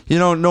like,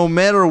 no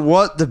matter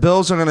what, the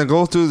Bills are going to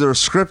go through their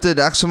scripted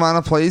X amount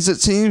of plays,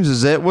 it seems.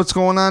 Is that what's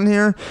going on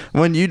here?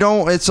 When you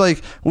don't, it's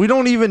like we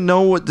don't even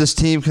know what this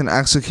team can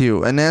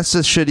execute, and that's the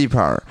shitty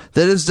part.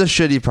 That is the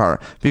shitty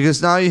part,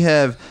 because now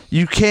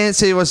you can't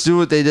say let's do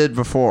what they did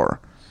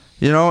before.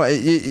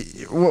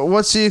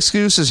 What's the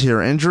excuses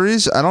here?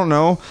 Injuries? I don't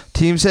know.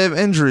 Teams have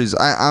injuries.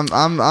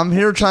 I'm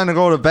here trying to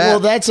go to bat. Well,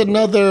 that's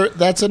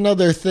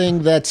another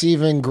thing that's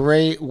even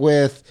great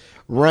with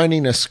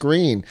running a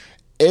screen.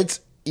 It's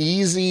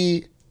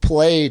easy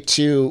play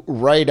to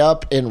write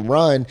up and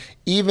run.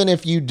 Even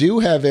if you do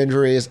have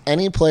injuries,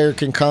 any player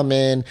can come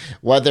in,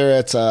 whether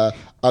it's a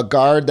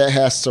guard that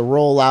has to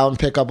roll out and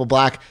pick up a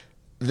block.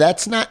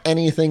 That's not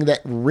anything that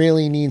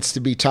really needs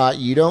to be taught.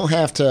 You don't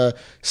have to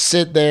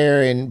sit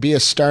there and be a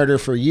starter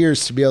for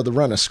years to be able to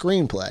run a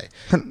screenplay.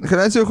 Can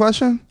I ask you a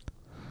question?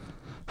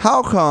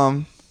 How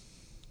come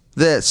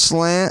that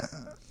slant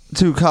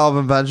to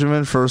Calvin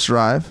Benjamin first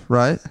drive,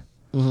 right?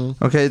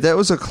 Mm-hmm. Okay, that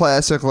was a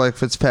classic like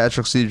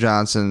Fitzpatrick, Steve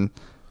Johnson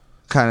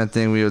kind of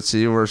thing we would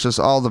see, where it's just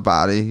all the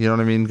body. You know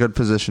what I mean? Good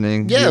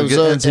positioning. Yeah,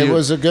 it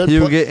was a good.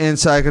 You get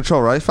inside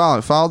control, right?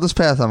 Follow this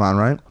path I'm on,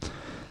 right?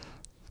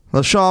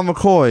 LaShawn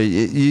McCoy,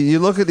 you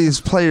look at these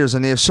players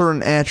and they have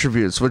certain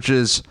attributes, which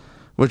is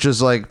which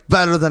is like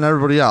better than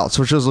everybody else,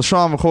 which is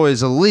LaShawn McCoy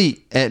is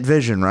elite at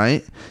vision,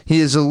 right? He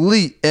is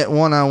elite at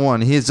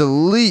one-on-one. He is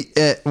elite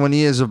at when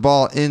he has a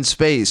ball in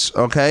space,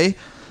 okay?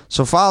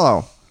 So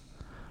follow.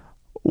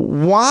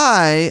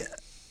 Why?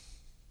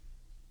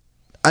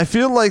 I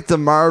feel like the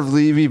Marv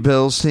Levy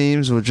Bills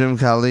teams with Jim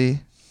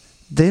Kelly,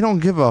 they don't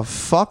give a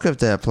fuck if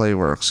that play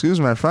works. Excuse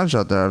my French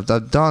out there.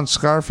 I've done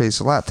Scarface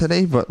a lot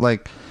today, but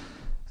like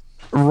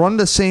run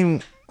the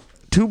same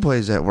 2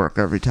 plays that work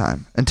every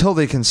time until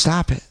they can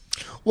stop it.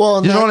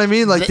 Well, you know what I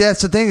mean? Like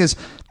that's the thing is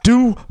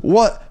do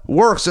what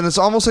works, and it's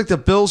almost like the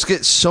Bills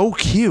get so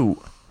cute,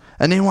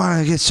 and they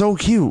want to get so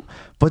cute,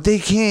 but they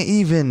can't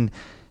even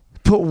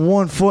put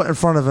one foot in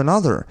front of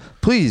another.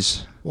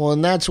 Please. Well,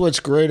 and that's what's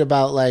great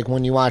about like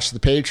when you watch the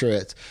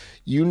Patriots.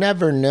 You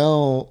never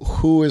know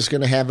who is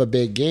going to have a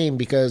big game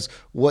because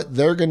what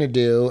they're going to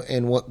do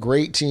and what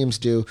great teams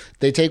do,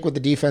 they take what the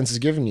defense is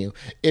giving you.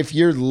 If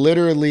you're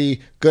literally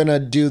going to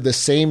do the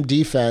same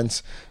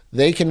defense,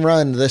 they can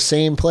run the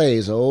same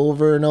plays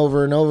over and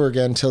over and over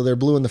again until they're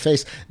blue in the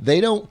face. They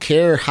don't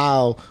care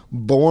how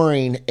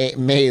boring it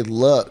may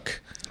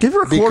look. Give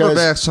your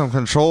quarterback some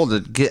control to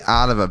get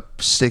out of a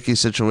sticky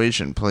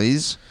situation,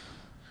 please.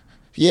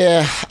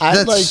 Yeah,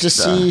 I'd like to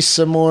see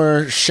some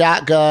more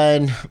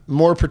shotgun,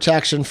 more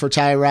protection for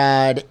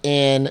Tyrod,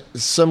 and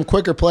some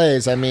quicker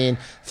plays. I mean,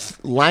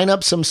 line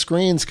up some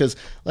screens because,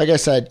 like I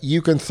said,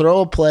 you can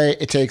throw a play.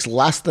 It takes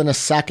less than a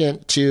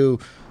second to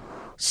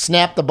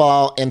snap the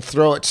ball and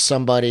throw it to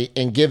somebody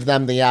and give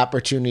them the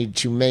opportunity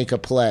to make a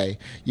play.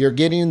 You're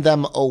getting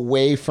them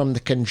away from the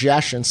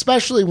congestion,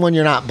 especially when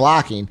you're not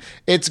blocking.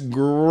 It's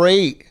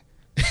great.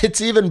 It's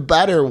even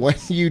better when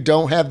you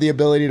don't have the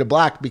ability to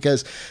block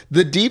because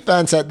the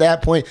defense at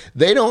that point,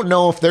 they don't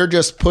know if they're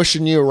just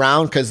pushing you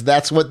around because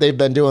that's what they've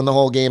been doing the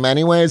whole game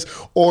anyways,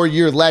 or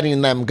you're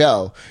letting them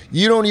go.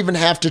 You don't even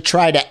have to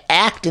try to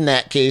act in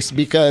that case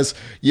because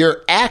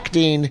your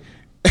acting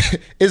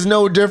is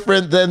no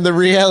different than the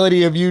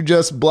reality of you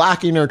just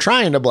blocking or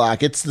trying to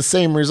block. It's the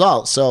same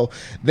result. So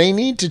they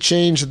need to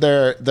change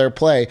their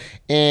play.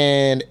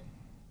 And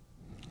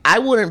I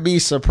wouldn't be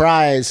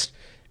surprised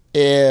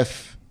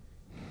if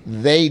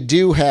they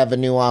do have a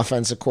new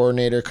offensive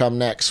coordinator come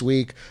next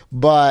week,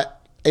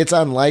 but it's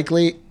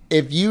unlikely.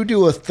 If you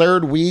do a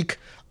 3rd week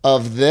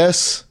of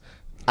this,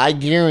 I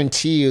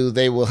guarantee you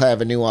they will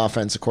have a new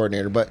offensive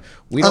coordinator. But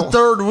we don't. A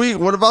 3rd week?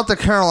 What about the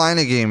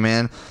Carolina game,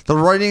 man? The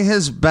writing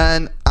has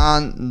been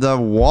on the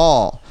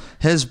wall.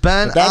 Has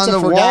been on the wall. That's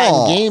a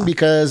forgotten game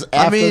because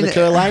after the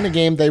Carolina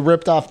game, they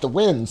ripped off the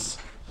wins.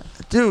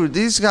 Dude,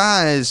 these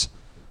guys,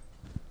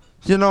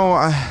 you know,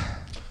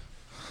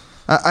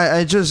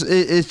 I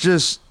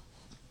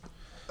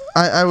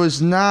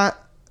was not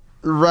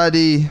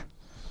ready.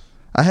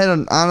 I had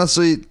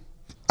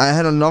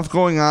enough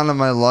going on in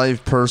my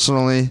life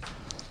personally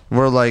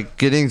where like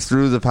getting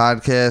through the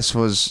podcast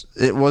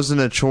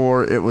wasn't a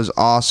chore. It was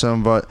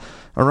awesome. But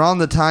around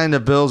the time the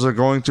Bills are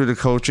going through the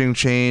coaching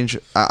change,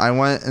 I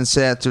went and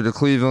sat through the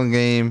Cleveland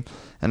game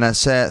and I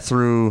sat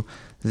through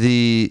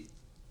the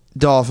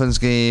Dolphins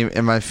game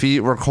and my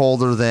feet were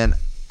colder than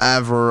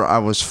ever. I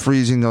was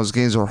freezing. Those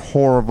games were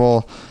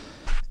horrible.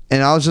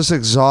 And I was just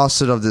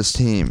exhausted of this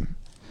team.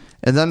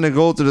 And then to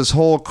go through this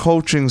whole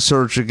coaching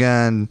search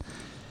again,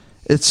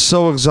 it's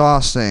so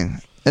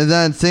exhausting. And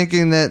then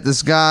thinking that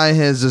this guy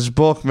has this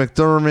book,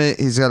 McDermott,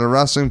 he's got a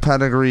wrestling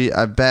pedigree.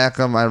 I back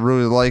him. I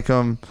really like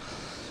him.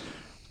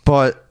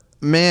 But,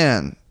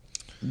 man,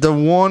 the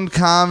one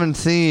common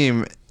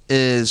theme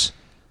is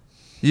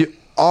you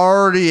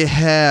already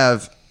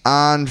have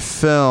on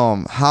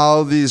film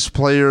how these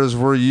players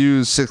were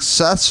used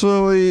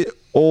successfully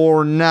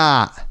or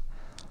not.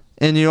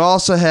 And you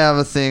also have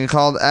a thing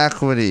called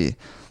equity.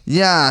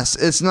 Yes,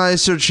 it's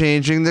nice you're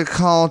changing the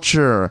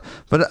culture,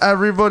 but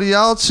everybody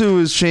else who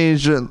has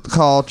changed the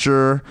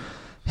culture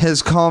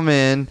has come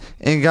in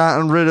and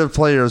gotten rid of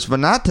players, but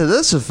not to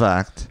this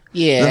effect.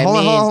 Yeah, hold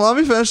on, let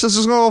me finish. This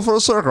is going to go for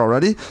a circle.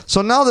 Ready?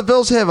 So now the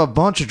Bills have a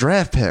bunch of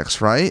draft picks,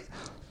 right?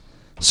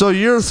 So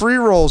year 3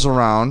 rolls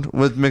around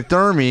with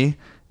McDermott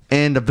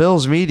and the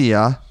Bills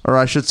media, or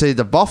I should say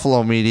the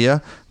Buffalo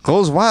media,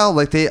 goes wild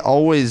like they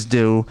always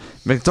do.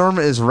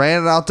 McDermott is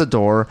ran out the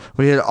door.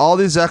 We had all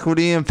these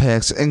equity and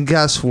picks, and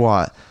guess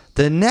what?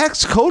 The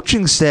next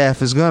coaching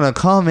staff is going to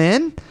come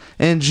in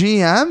and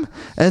GM,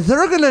 and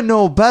they're going to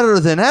know better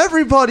than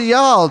everybody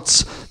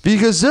else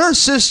because their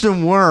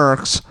system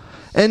works.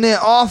 And the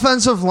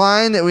offensive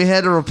line that we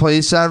had to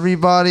replace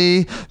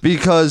everybody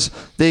because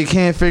they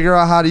can't figure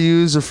out how to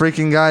use the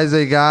freaking guys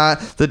they got.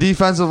 The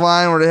defensive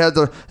line where they had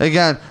to,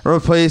 again,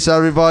 replace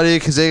everybody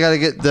because they got to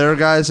get their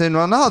guys in.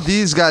 Well, now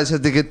these guys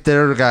have to get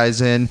their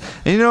guys in.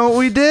 And you know what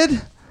we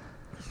did?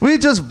 We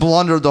just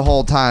blundered the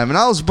whole time. And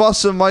I was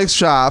busting Mike's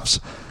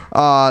chops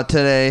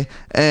today.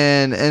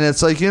 And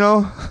it's like, you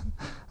know,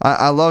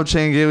 I love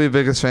Chan Gailey,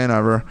 biggest fan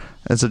ever.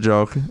 It's a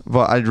joke.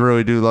 But I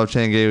really do love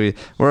Chan Gailey.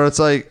 Where it's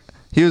like,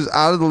 He was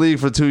out of the league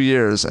for 2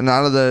 years, and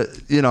out of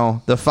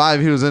the 5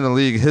 he was in the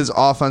league, his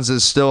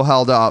offenses still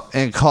held up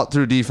and cut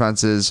through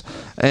defenses,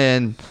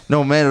 and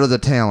no matter the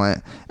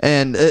talent.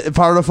 And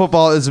part of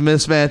football is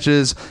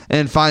mismatches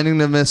and finding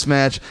the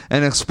mismatch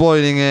and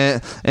exploiting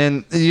it,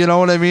 and you know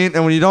what I mean?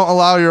 And when you don't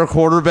allow your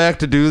quarterback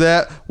to do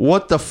that,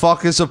 what the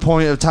fuck is the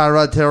point of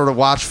Tyrod Taylor to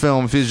watch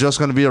film if he's just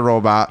going to be a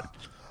robot?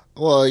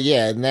 Well,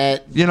 yeah, and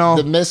that the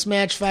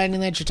mismatch finding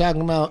that you're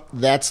talking about,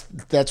 that's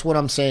what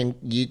I'm saying.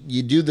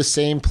 You do the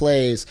same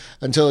plays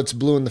until it's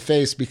blue in the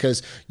face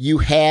because you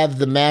have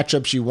the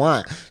matchups you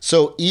want.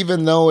 So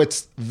even though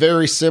it's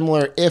very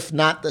similar, if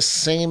not the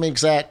same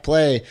exact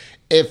play,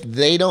 if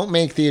they don't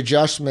make the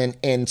adjustment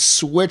and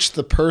switch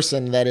the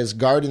person that is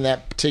guarding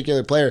that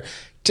particular player,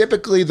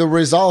 typically the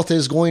result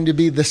is going to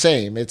be the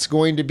same. It's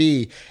going to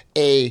be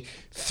a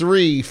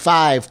 3,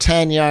 5,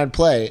 10-yard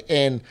play,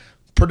 and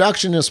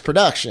production is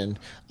production.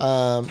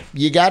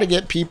 You got to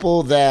get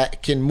people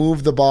that can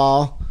move the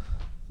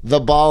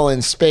ball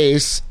in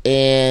space.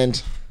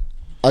 And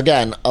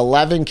again,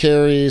 11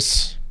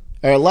 carries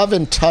or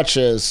 11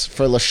 touches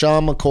for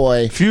LaShawn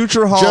McCoy.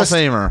 Future Hall of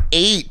Famer.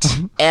 8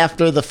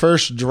 after the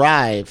first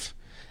drive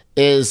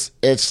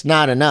it's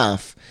not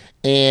enough.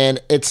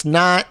 And it's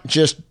not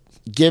just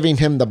giving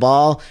him the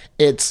ball.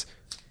 It's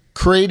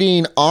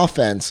creating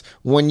offense.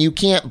 When you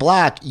can't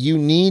block, you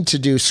need to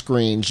do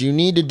screens. You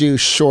need to do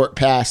short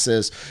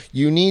passes.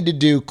 You need to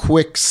do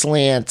quick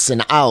slants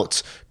and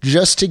outs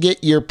just to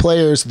get your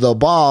players the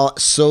ball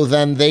so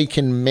then they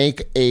can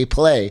make a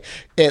play.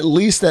 At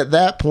least at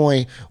that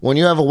point, when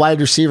you have a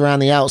wide receiver on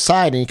the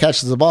outside and he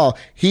catches the ball,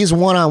 he's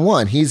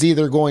one-on-one. He's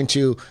either going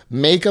to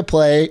make a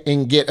play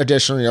and get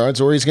additional yards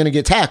or he's going to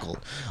get tackled.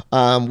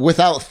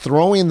 Without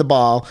throwing the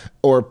ball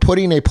or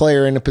putting a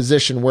player in a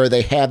position where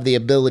they have the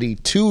ability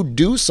to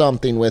do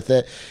something with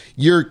it,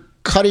 you're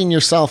cutting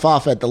yourself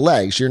off at the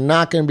legs. You're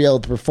not going to be able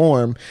to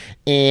perform,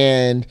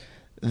 and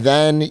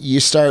then you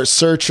start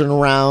searching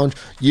around.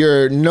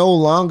 You're no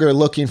longer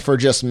looking for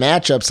just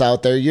matchups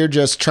out there. You're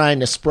just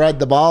trying to spread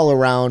the ball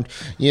around,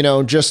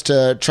 just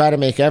to try to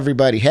make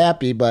everybody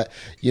happy. But,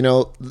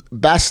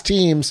 best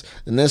teams,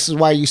 and this is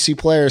why you see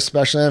players,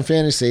 especially on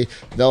fantasy,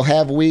 they'll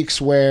have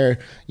weeks where,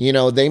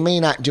 they may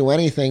not do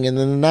anything, and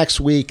then the next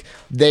week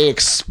they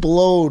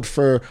explode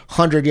for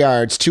 100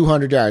 yards,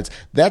 200 yards.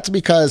 That's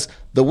because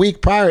the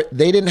week prior,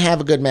 they didn't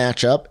have a good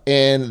matchup,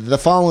 and the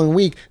following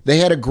week, they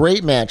had a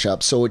great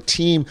matchup. So a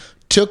team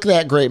took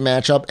that great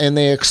matchup, and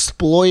they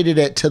exploited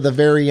it to the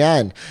very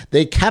end.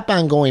 They kept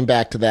on going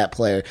back to that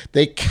player.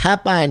 They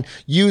kept on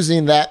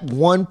using that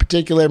one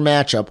particular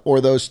matchup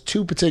or those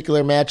two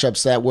particular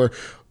matchups that were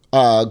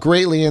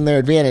greatly in their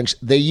advantage.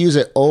 They use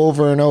it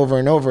over and over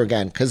and over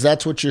again because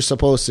that's what you're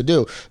supposed to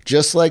do.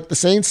 Just like the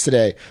Saints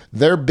today,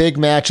 their big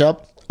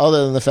matchup,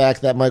 other than the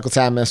fact that Michael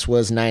Thomas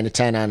was 9 to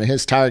 10 on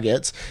his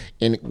targets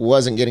and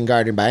wasn't getting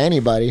guarded by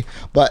anybody,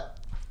 but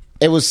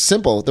it was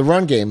simple. The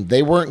run game,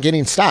 they weren't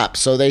getting stopped.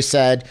 So they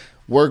said,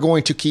 we're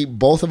going to keep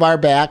both of our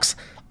backs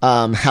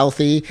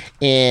healthy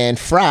and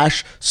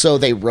fresh. So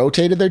they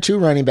rotated their 2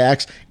 running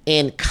backs,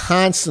 and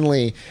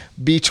constantly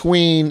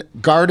between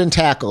guard and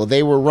tackle,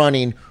 they were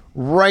running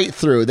right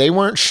through. They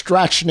weren't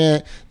stretching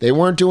it. They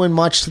weren't doing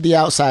much to the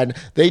outside.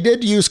 They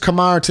did use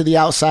Kamara to the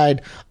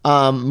outside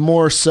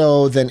more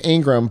so than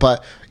Ingram,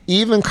 but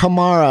even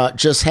Kamara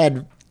just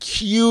had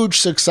huge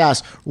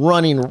success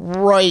running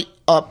right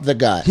up the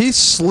gut. He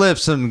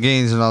slips and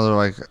gains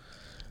another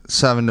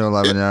 7 to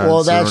 11 yards.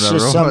 Well, that's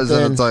just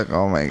something. It's like,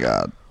 oh my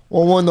God.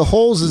 Well, when the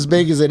hole's as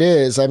big as it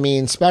is, I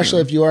mean,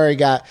 especially if you already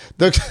got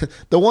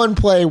the one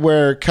play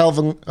where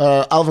Alvin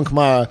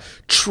Kamara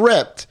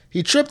tripped.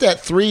 He tripped at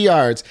 3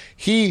 yards.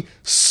 He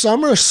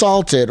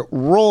somersaulted,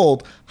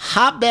 rolled,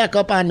 hopped back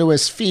up onto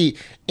his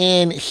feet,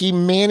 and he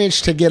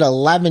managed to get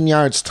 11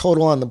 yards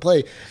total on the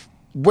play.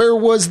 Where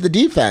was the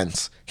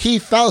defense? He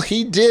fell.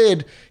 He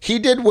did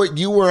what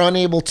you were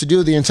unable to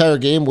do the entire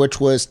game, which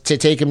was to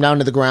take him down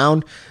to the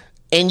ground.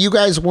 And you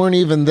guys weren't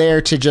even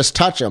there to just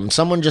touch him.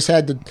 Someone just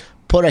had to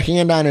put a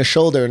hand on his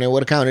shoulder, and it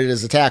would have counted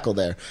as a tackle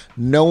there.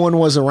 No one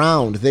was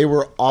around. They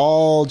were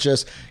all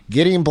just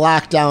getting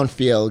blocked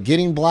downfield,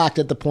 getting blocked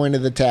at the point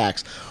of the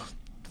attacks.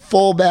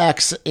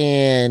 Fullbacks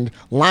and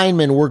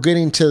linemen were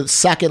getting to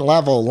second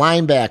level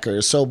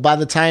linebackers. So by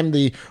the time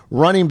the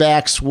running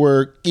backs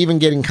were even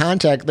getting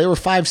contact, they were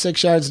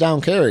 5-6 yards down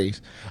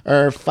carries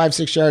or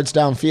 5-6 yards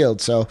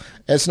downfield. So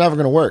it's never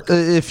going to work.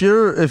 If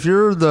you're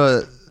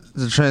the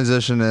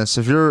transitionist,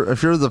 if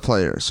you're the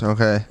players,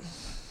 okay,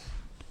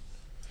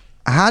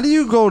 how do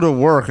you go to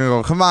work and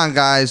go, come on,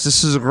 guys,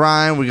 this is a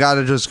grind. We got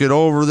to just get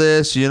over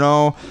this,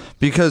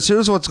 Because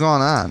here's what's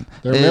going on.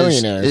 They're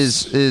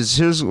millionaires.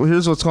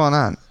 Here's what's going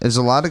on. Is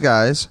a lot of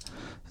guys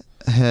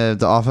have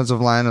the offensive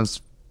line, I'm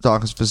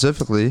talking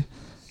specifically,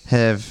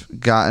 have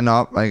gotten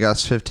up,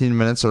 15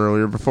 minutes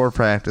earlier before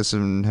practice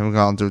and have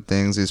gone through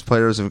things. These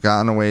players have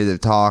gotten away. They've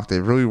talked.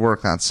 They've really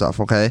worked on stuff,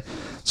 okay?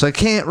 So I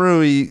can't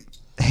really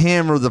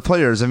hammer the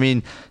players. I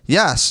mean,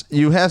 yes,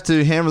 you have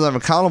to hammer them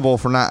accountable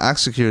for not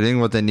executing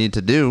what they need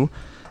to do.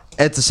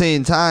 At the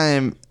same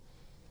time,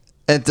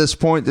 at this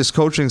point, this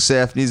coaching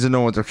staff needs to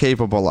know what they're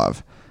capable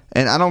of.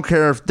 And I don't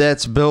care if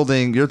that's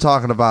building, you're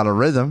talking about a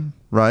rhythm,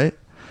 right?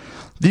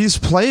 These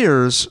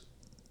players,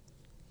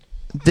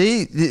 what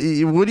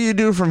do you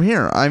do from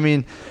here? I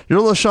mean, you're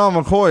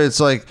LaShawn McCoy. It's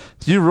like,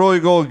 do you really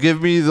go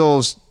give me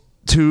those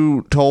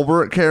 2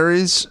 Tolbert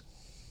carries?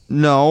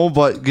 No,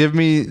 but give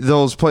me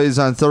those plays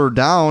on third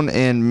down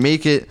and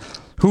make it.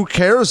 Who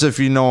cares if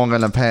you know I'm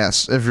going to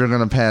pass, if you're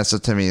going to pass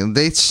it to me?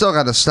 They still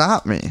got to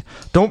stop me.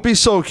 Don't be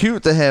so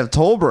cute to have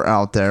Tolbert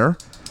out there.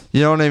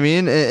 You know what I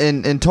mean?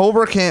 And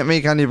Tolbert can't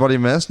make anybody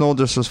miss. No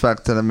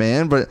disrespect to the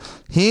man, but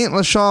he ain't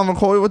LaShawn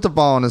McCoy with the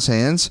ball in his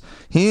hands.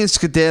 He ain't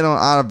skedaddling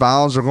out of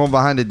bounds or going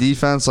behind the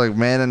defense like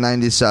Madden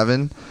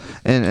 97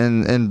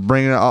 and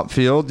bringing it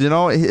upfield. You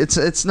know,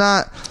 it's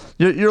not.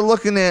 You're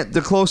looking at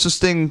the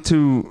closest thing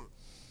to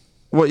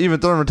what even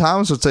Thurman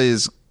Thomas would say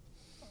is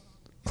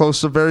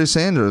close to Barry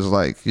Sanders.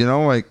 Like, you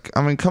know, like,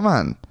 I mean, come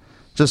on.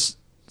 Just,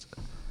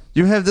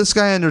 you have this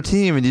guy on your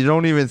team and you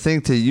don't even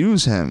think to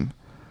use him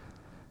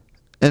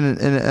in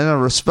a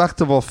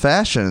respectable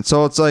fashion.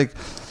 So it's like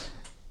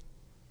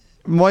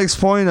Mike's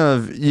point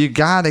of, you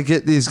got to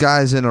get these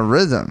guys in a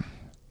rhythm.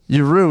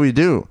 You really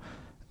do.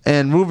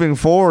 And moving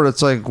forward,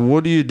 it's like,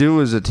 what do you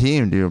do as a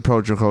team? Do you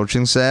approach your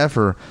coaching staff,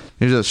 or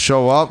you just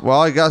show up? Well,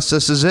 I guess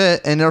this is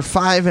it. And they're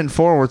 5-4.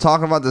 We're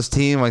talking about this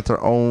team like they're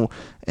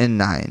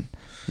 0-9,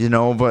 you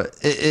know. But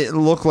it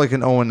looked like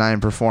an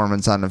 0-9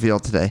 performance on the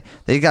field today.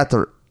 They got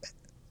their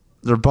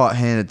butt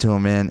handed to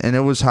them, man. And it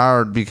was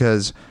hard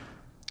because,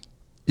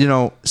 you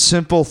know,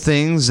 simple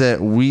things that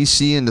we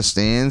see in the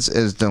stands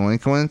as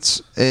delinquents,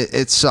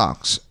 it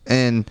sucks.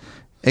 And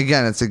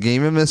again, it's a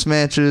game of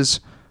mismatches.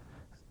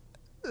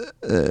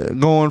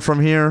 Going from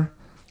here,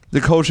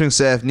 the coaching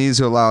staff needs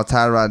to allow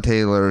Tyrod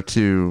Taylor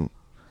to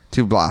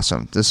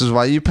blossom. This is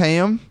why you pay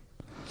him.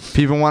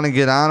 People want to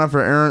get on him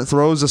for errant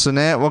throws, this and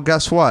that. Well,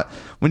 guess what?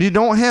 When you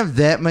don't have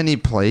that many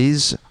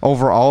plays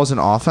overall as an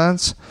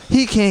offense,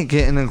 he can't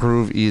get in a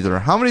groove either.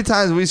 How many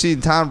times have we seen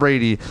Tom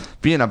Brady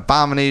be an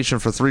abomination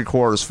for 3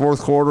 quarters?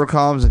 Fourth quarter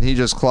comes and he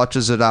just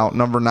clutches it out.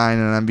 Number 9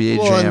 in an NBA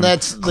Jam. And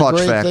that's the clutch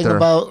great factor. thing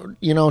about,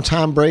 you know,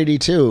 Tom Brady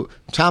too.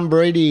 Tom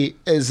Brady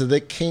is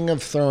the king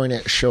of throwing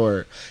it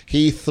short.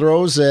 He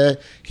throws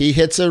it, he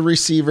hits a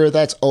receiver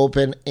that's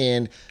open,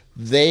 and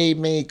they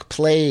make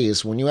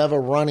plays. When you have a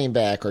running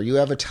back or you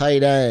have a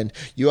tight end,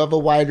 you have a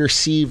wide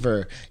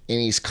receiver, and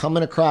he's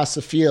coming across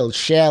the field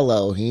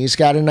shallow, and he's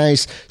got a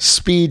nice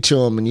speed to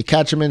him, and you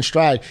catch him in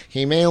stride.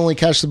 He may only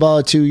catch the ball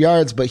at 2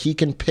 yards, but he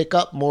can pick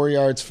up more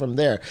yards from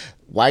there.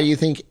 Why do you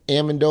think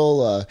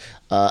Amendola,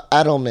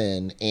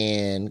 Edelman,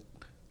 and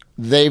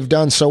they've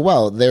done so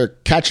well? They're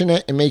catching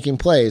it and making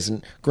plays.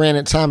 And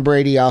granted, Tom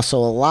Brady also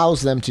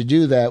allows them to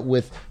do that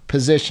with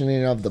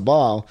positioning of the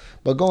ball.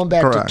 But going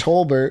back to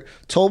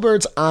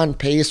Tolbert's on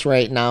pace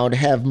right now to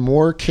have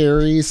more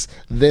carries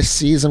this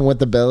season with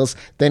the Bills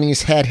than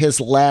he's had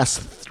his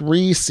last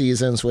 3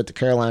 seasons with the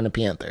Carolina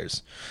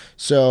Panthers.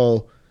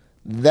 So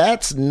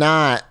that's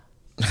just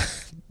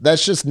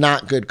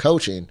not good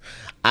coaching.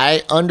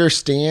 I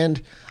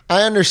understand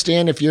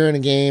if you're in a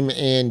game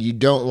and you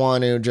don't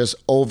want to just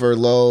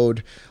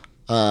overload,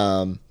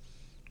 you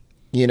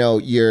know,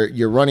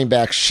 your running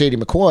back Shady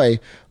McCoy,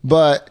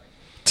 but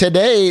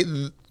today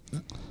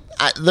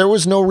there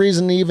was no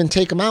reason to even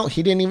take him out.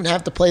 He didn't even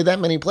have to play that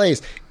many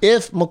plays.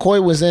 If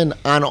McCoy was in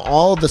on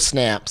all the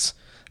snaps,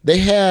 they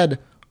had,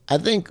 I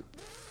think,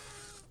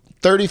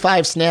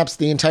 35 snaps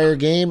the entire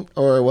game,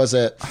 or was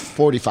it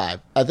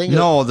 45? I think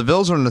the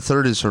Bills are in the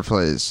 30s for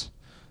plays.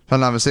 If I'm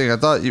not mistaken, I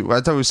thought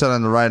we said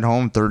on the ride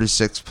home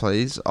 36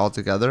 plays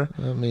altogether.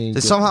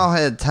 They somehow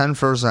had 10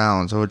 first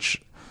downs, which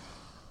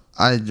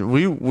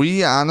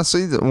we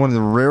honestly, one of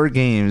the rare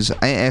games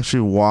I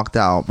actually walked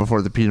out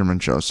before the Peterman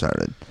show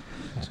started,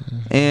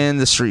 and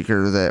the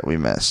streaker that we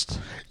missed.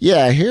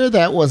 Yeah, I hear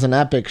that was an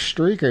epic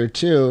streaker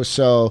too.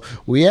 So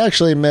we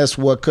actually missed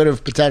what could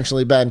have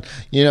potentially been,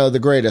 you know, the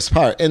greatest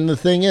part. And the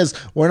thing is,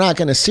 we're not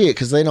going to see it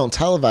because they don't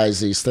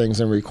televise these things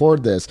and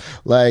record this.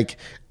 Like,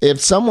 if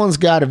someone's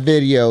got a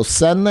video,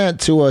 send that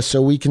to us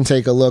so we can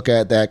take a look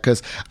at that.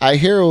 Because I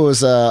hear it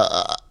was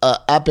a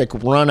epic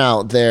run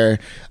out there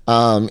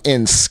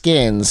in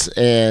skins,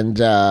 and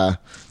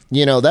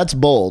you know, that's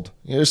bold.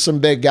 There's some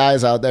big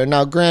guys out there.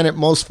 Now, granted,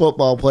 most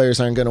football players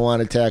aren't going to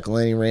want to tackle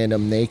any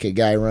random naked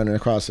guy running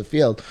across the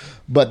field,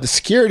 but the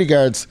security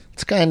guards,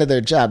 it's kind of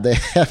their job. They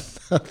have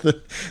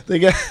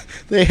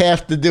they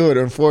have to do it,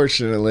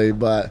 unfortunately.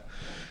 But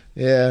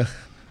yeah,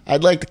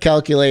 I'd like to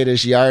calculate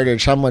his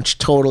yardage, how much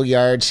total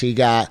yards he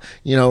got,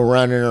 you know,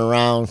 running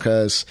around,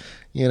 because,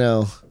 you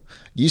know,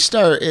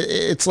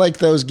 it's like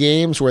those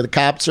games where the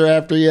cops are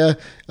after you.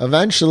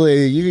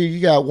 Eventually, you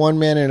got one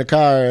man in a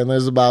car and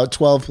there's about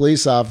 12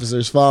 police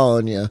officers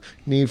following you.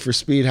 Need for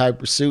Speed High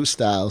Pursuit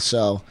style.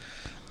 So,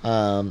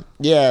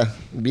 yeah,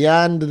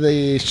 beyond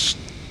the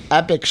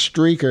epic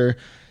streaker.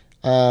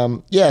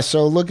 Yeah,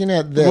 so looking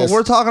at this. Well,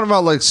 we're talking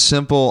about like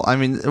simple. I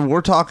mean,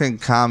 we're talking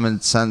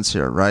common sense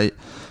here, right?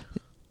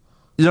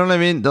 You know what I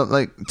mean?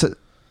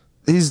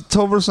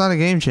 Tolbert's not a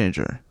game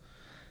changer.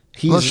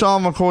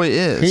 LaShawn McCoy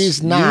is.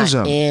 He's not. Use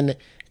him.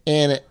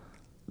 And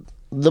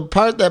the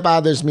part that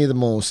bothers me the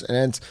most,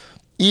 and it's,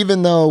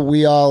 even though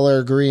we all are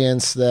agreeing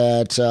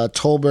that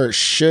Tolbert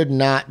should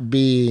not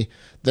be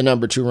the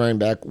number 2 running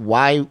back,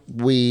 why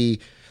we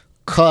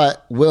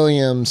cut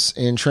Williams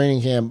in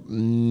training camp,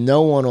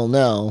 no one will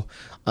know.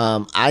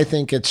 I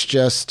think it's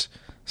just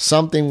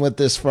something with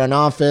this front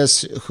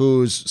office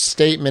whose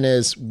statement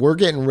is, we're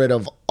getting rid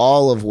of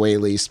all of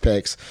Whaley's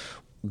picks.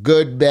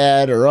 Good,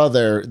 bad, or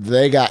other,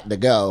 they got to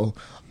go.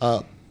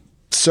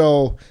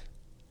 So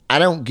I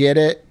don't get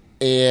it.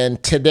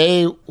 And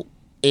today,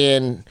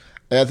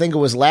 I think it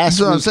was last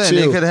week, I'm saying.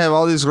 They could have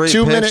all these great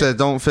picks that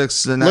don't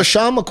fix the next.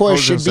 LaShawn McCoy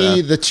should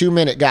be the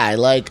 2-minute guy.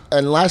 Like,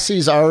 unless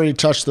he's already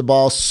touched the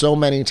ball so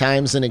many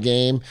times in a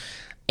game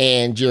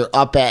and you're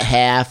up at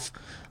half,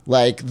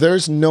 like,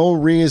 there's no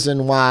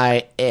reason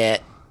why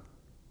at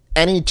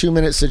any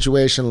 2-minute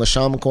situation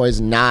LaShawn McCoy's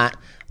not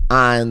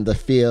on the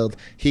field.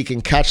 He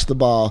can catch the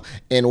ball.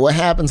 And what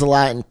happens a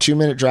lot in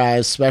 2-minute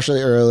drives,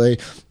 especially early,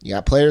 you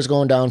got players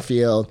going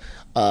downfield,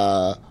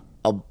 a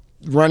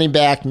running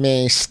back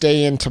may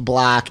stay into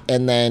block,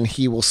 and then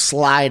he will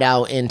slide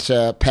out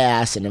into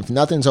pass, and if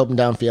nothing's open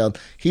downfield,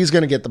 he's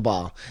going to get the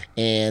ball.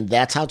 And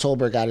that's how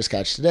Tolbert got his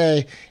catch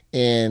today,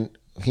 and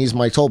he's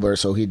Mike Tolbert,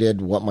 so he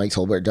did what Mike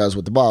Tolbert does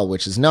with the ball,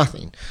 which is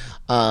nothing.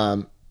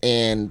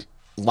 And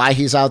why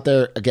he's out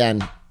there,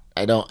 again,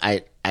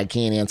 I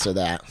can't answer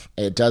that.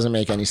 It doesn't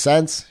make any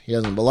sense. He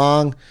doesn't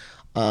belong.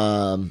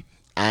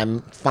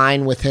 I'm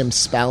fine with him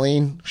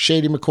spelling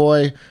Shady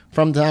McCoy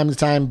from time to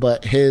time,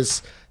 but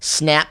his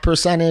snap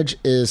percentage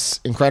is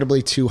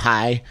incredibly too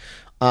high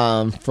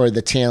for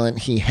the talent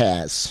he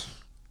has.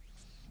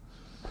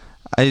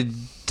 I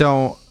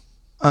don't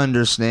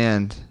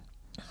understand.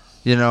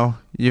 You know,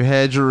 you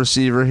had your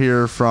receiver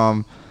here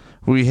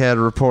we had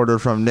a reporter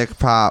from Nick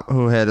Pop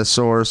who had a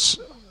source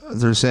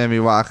through Sammy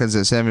Watkins,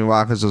 that Sammy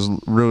Watkins was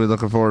really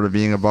looking forward to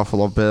being a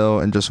Buffalo Bill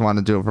and just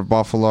wanted to do it for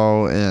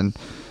Buffalo. And,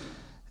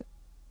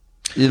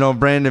 you know,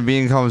 Brandon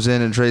Beane comes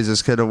in and trades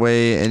this kid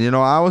away. And, you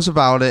know, I was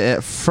about it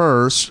at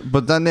first,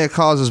 but then that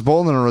causes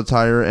Bolden to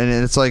retire. And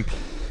it's like,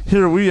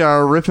 here we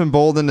are ripping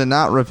Bolden to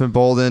not ripping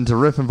Bolden to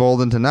ripping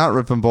Bolden to not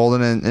ripping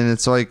Bolden. And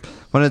it's like,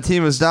 when a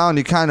team is down,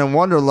 you kind of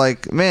wonder,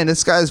 like, man,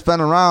 this guy's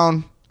been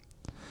around.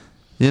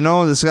 You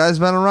know, this guy's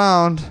been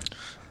around.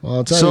 Well,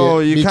 I'll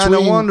tell you kind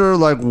of wonder,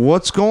 like,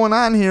 what's going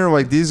on here?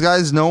 Like, these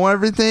guys know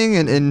everything,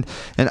 and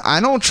I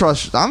don't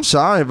trust. I'm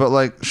sorry, but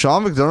like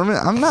Sean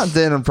McDermott, I'm not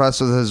that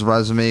impressed with his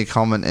resume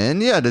coming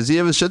in. Yeah, does he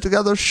have his shit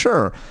together?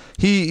 Sure.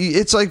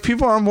 It's like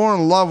people are more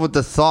in love with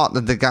the thought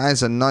that the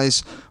guy's a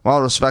nice,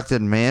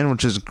 well-respected man,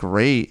 which is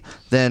great,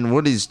 than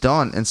what he's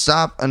done. And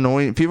stop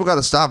annoying. People got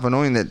to stop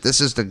annoying that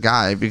this is the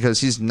guy,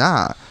 because he's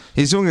not.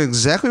 He's doing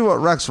exactly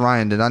what Rex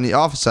Ryan did on the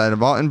offensive side of the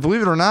ball. And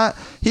believe it or not,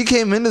 he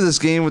came into this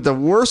game with the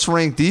worst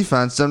ranked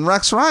defense than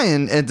Rex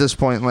Ryan at this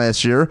point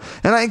last year.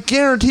 And I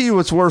guarantee you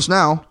it's worse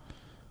now.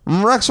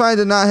 Rex Ryan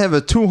did not have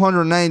a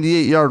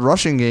 298-yard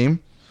rushing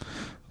game.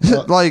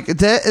 Like,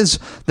 that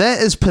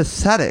is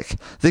pathetic.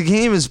 The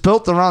game is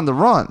built around the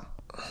run.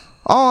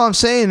 All I'm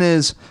saying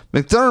is,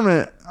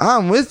 McDermott,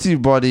 I'm with you,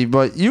 buddy,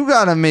 but you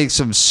got to make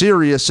some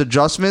serious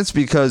adjustments,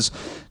 because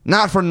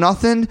not for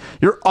nothing,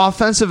 your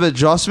offensive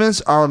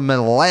adjustments are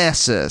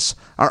molasses.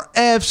 Are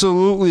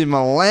absolutely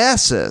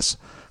molasses.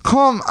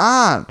 Come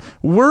on.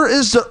 Where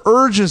is the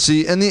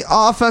urgency in the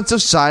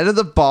offensive side of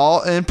the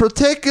ball in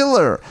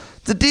particular?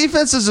 The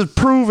defenses have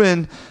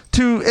proven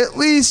to at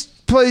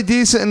least play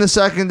decent in the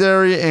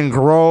secondary and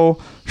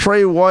grow.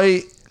 Trey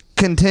White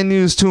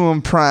continues to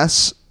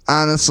impress,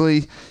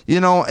 honestly. You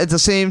know, at the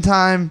same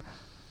time,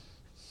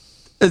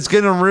 it's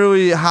getting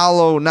really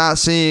hollow not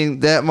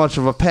seeing that much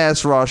of a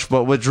pass rush,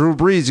 but with Drew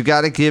Brees, you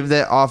got to give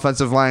that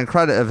offensive line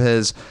credit of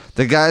his.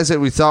 The guys that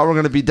we thought were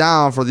going to be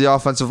down for the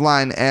offensive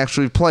line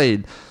actually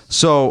played.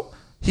 So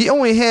he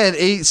only had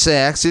 8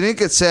 sacks. He didn't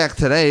get sacked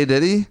today,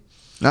 did he?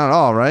 Not at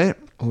all, right?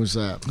 Who's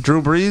that?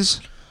 Drew Brees?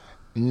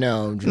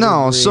 No.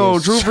 So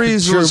Drew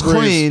Brees was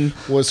clean.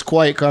 Was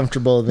quite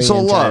comfortable the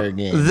entire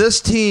game. This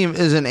team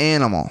is an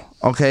animal,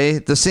 okay?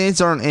 The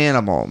Saints are an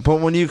animal. But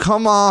when you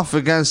come off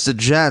against the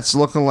Jets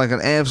looking like an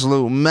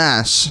absolute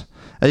mess,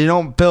 and you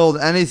don't build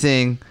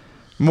anything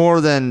more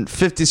than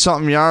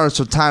 50-something yards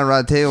with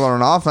Tyrod Taylor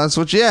on offense,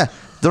 which, yeah,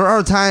 there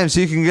are times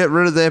you can get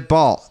rid of that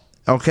ball,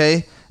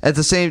 okay? At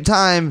the same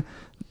time,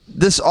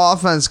 this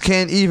offense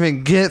can't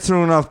even get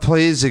through enough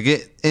plays to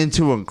get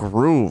into a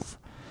groove.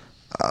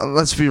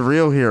 Let's be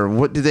real here.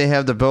 What do they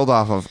have to build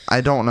off of? I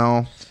don't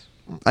know.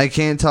 I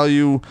can't tell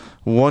you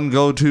one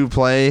go-to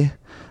play.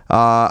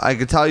 I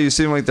could tell you, it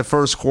seemed like the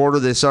first quarter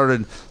they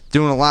started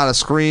doing a lot of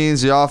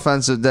screens. The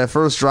offense, that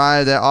first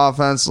drive, that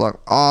offense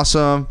looked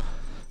awesome.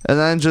 And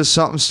then just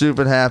something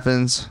stupid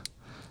happens.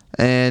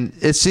 And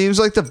it seems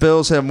like the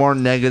Bills have more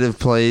negative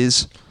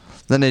plays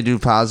than they do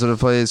positive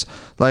plays.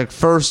 Like,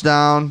 first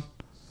down,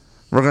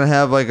 we're going to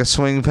have like a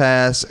swing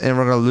pass, and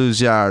we're going to lose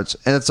yards.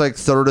 And it's like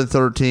 3rd and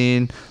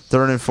 13,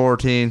 3rd and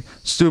 14.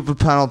 Stupid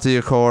penalty,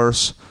 of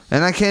course.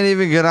 And I can't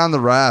even get on the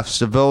refs.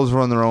 The Bills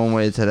run their own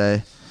way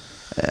today.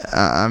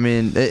 I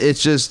mean,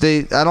 it's just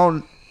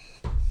I'm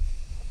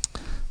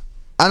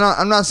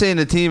not saying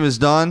the team is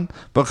done,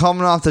 but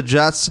coming off the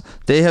Jets,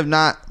 they have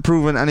not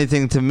proven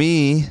anything to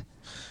me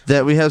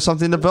that we have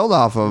something to build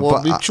off of.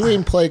 Well,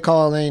 between play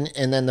calling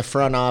and then the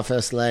front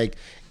office,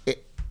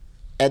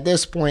 at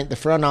this point, the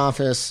front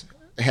office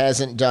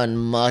hasn't done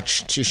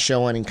much to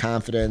show any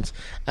confidence.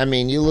 I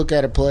mean, you look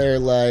at a player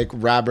like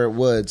Robert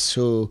Woods,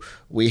 who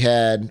we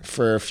had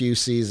for a few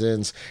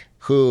seasons,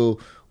 who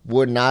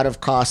would not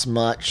have cost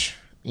much.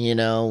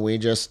 We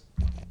just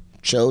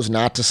chose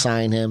not to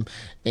sign him.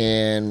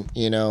 And,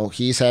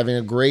 he's having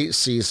a great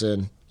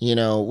season,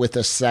 with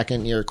a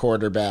second-year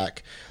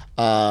quarterback.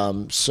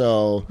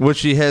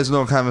 Which he has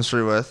no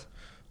chemistry with.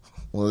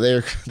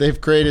 Well, they've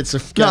created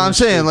some chemistry. No, I'm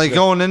saying,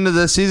 going into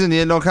this season, he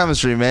had no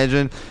chemistry,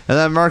 imagine. And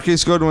then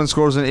Marquise Goodwin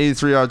scores an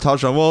 83-yard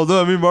touchdown. Well,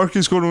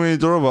 Marquise Goodwin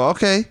ain't durable.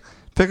 Okay,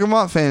 pick him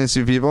up,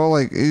 fantasy people.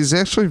 He's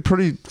actually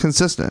pretty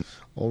consistent.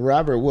 Well,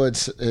 Robert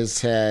Woods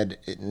has had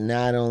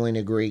not only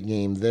a great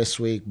game this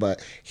week,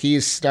 but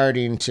he's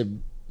starting to...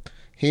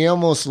 He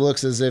almost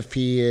looks as if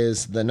he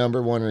is the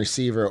number one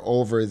receiver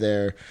over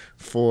there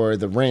for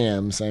the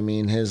Rams. I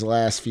mean, his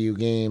last few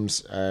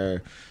games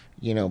are...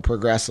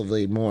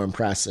 progressively more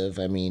impressive.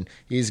 I mean,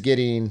 he's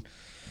getting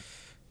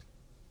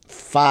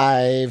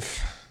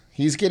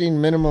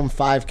minimum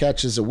 5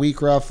 catches a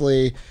week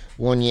roughly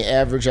when you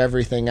average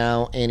everything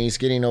out, and he's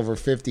getting over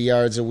 50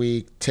 yards a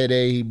week.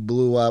 Today he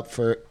blew up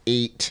for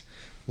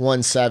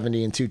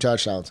 170 and 2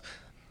 touchdowns.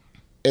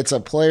 It's a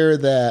player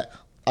that,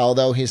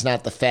 although he's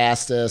not the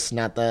fastest,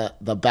 not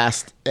the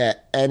best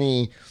at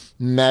any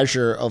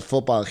measure of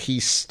football,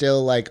 he's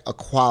still a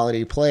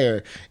quality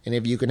player. And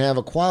if you can have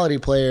a quality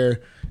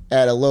player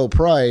at a low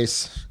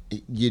price,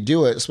 you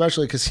do it,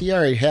 especially because he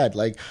already had,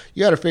 you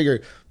got to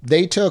figure,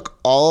 they took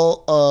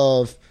all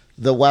of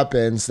the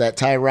weapons that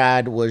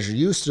Tyrod was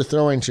used to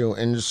throwing to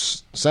and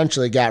just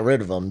essentially got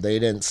rid of them. They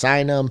didn't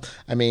sign them.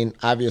 I mean,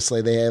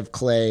 obviously they have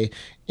Clay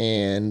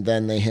and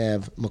then they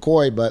have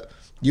McCoy, but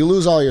you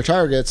lose all your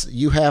targets,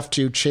 you have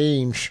to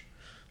change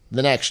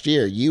the next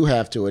year. You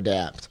have to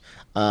adapt.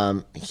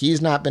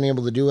 He's not been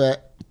able to do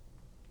it,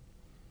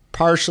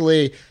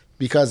 partially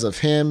because of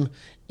him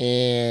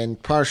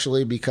and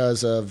partially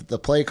because of the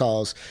play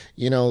calls.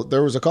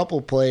 There was a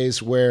couple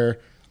plays where,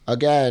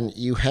 again,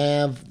 you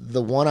have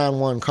the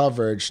one-on-one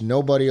coverage,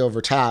 nobody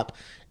over top,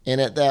 and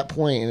at that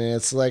point, and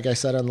it's like I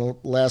said on the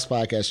last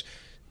podcast,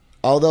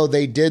 although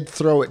they did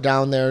throw it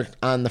down there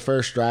on the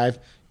first drive,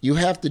 you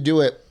have to do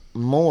it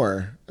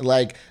more.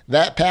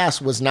 That pass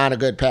was not a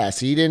good pass.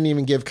 He didn't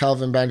even give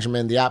Kelvin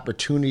Benjamin the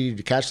opportunity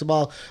to catch the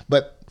ball,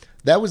 but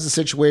that was a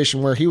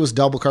situation where he was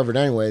double covered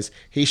anyways.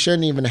 He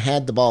shouldn't even have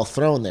had the ball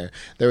thrown there.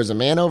 There was a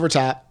man over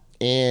top,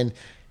 and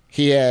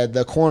he had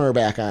the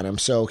cornerback on him.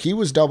 So he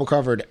was double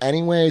covered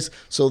anyways.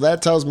 So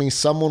that tells me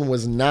someone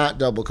was not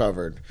double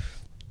covered.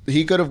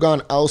 He could have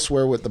gone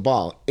elsewhere with the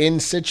ball. In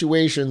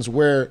situations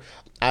where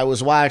I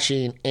was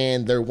watching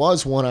and there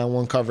was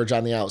one-on-one coverage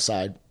on the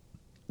outside,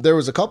 there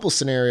was a couple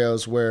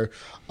scenarios where,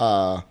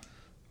 Deontay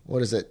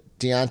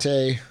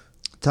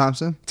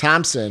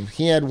Thompson,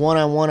 he had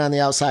one-on-one on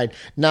the outside.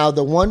 Now,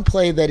 the one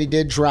play that he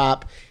did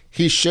drop,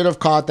 he should have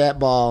caught that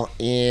ball,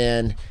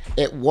 and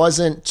it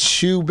wasn't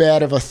too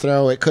bad of a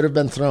throw. It could have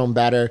been thrown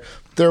better.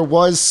 There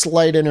was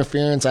slight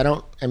interference.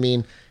 The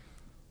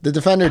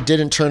defender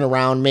didn't turn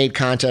around, made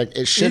contact.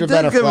 It should have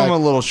been a flag. He did give him a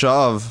little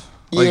shove,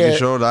 you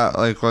showed out,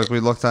 like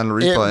we looked on the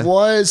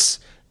replay.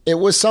 It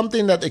was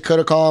something that they could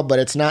have called, but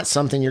it's not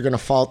something you're going to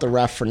fault the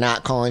ref for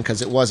not calling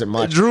because it wasn't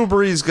much. Drew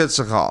Brees gets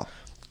a call.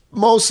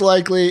 Most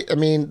likely,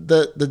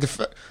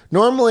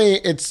 normally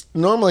it's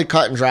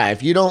cut and dry.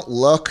 If you don't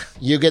look,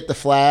 you get the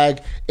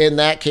flag. In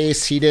that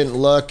case, he didn't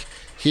look.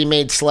 He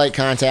made slight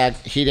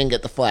contact. He didn't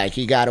get the flag.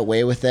 He got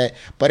away with it,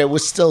 but it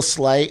was still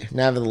slight,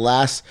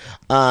 nevertheless.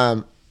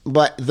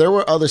 But there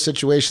were other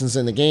situations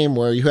in the game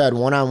where you had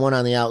one-on-one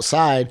on the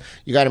outside.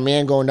 You got a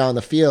man going down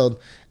the field.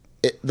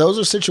 Those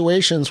are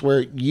situations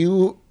where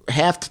you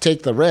have to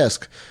take the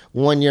risk.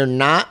 When you're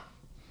not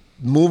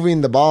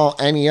moving the ball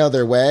any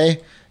other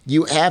way,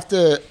 you have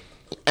to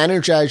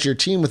energize your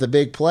team with a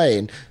big play.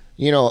 And,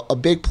 a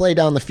big play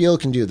down the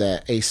field can do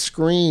that. A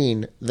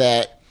screen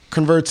that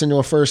converts into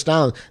a first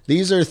down.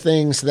 These are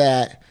things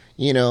that,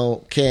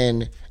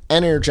 can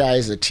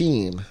energize a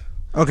team.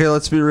 Okay,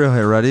 let's be real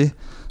here. Ready?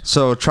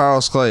 So,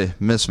 Charles Clay,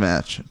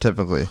 mismatch,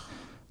 typically.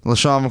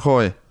 LaShawn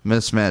McCoy,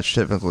 mismatch,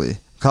 typically.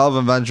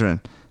 Calvin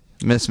Benjamin,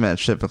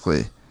 mismatch,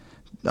 typically.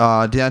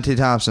 Deontay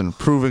Thompson,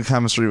 proven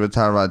chemistry with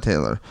Tyrod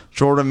Taylor.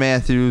 Jordan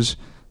Matthews,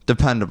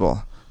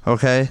 dependable.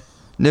 Okay?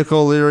 Nick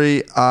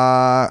O'Leary,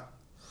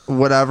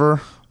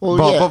 whatever.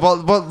 Well,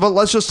 but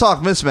let's just talk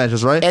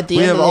mismatches, right? We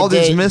have all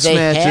these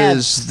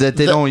mismatches that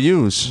they don't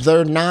use.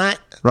 They're not,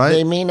 right?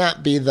 They may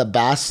not be the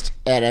best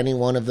at any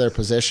one of their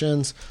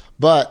positions,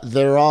 but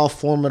they're all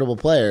formidable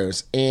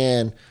players.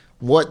 And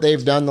what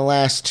they've done the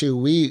last 2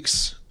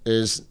 weeks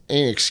is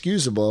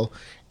inexcusable.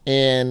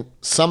 And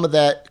some of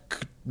that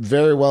could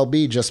very well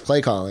be just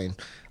play calling.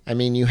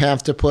 You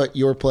have to put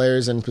your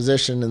players in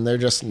position, and they're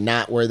just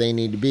not where they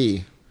need to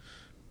be.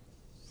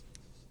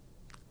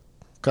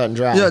 cut and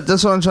dry. Yeah,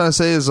 that's what I'm trying to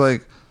say is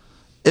like,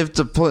 if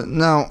the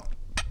now,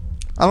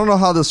 I don't know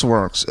how this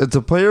works. If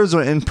the players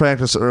are in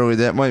practice early,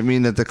 that might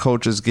mean that the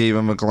coaches gave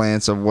them a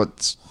glance of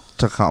what's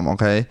to come,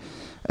 okay?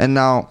 And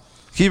now,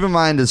 keep in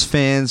mind as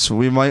fans,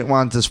 we might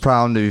want this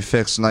problem to be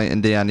fixed night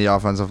and day on the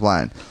offensive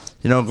line.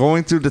 You know,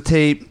 going through the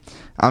tape,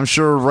 I'm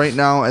sure right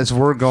now as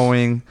we're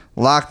going,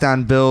 Locked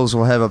On Bills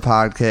will have a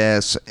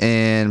podcast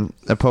and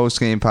a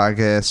post-game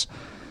podcast.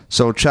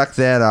 So check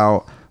that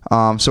out.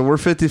 So we're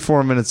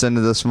 54 minutes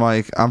into this,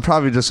 Mike. I'm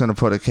probably just going to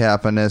put a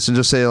cap on this and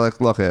just say, like,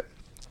 look it.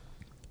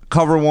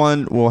 Cover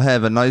one will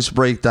have a nice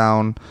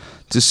breakdown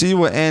to see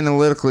what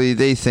analytically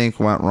they think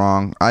went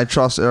wrong. I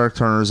trust Eric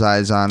Turner's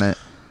eyes on it.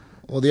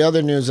 Well, the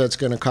other news that's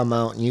going to come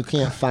out, and you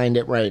can't find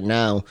it right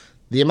now,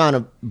 the amount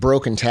of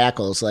broken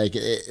tackles, like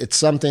it's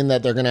something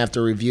that they're going to have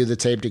to review the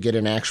tape to get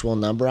an actual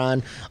number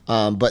on,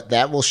 but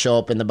that will show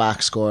up in the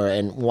box score.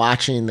 And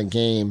watching the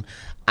game,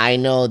 I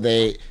know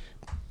they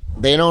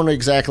don't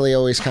exactly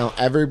always count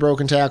every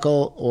broken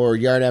tackle or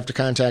yard after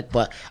contact,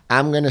 but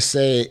I'm going to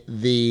say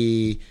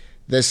the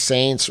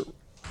Saints,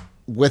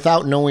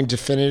 without knowing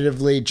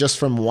definitively, just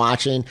from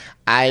watching,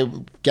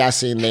 I'm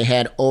guessing they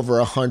had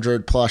over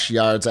 100+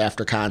 yards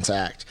after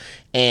contact.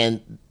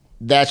 And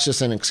that's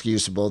just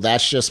inexcusable.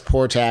 That's just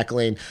poor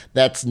tackling.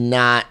 That's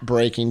not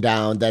breaking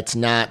down. That's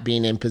not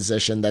being in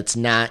position. That's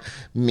not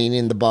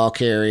meaning the ball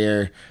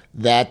carrier.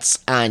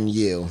 That's on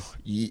you.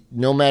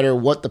 No matter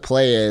what the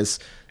play is,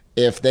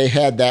 if they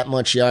had that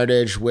much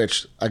yardage,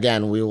 which,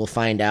 again, we will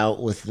find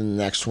out within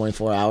the next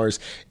 24 hours,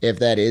 if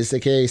that is the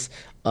case,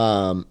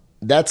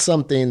 that's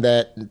something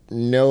that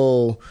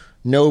no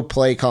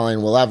play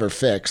calling will ever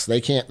fix. They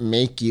can't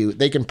make you.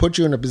 They can put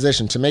you in a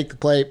position to make the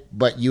play,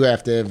 but you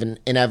have to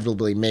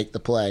inevitably make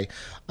the play.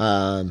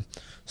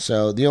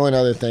 So the only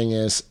other thing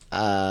is,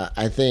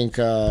 I think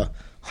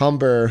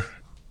Humber,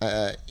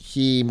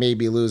 he may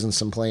be losing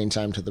some playing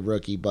time to the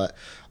rookie, but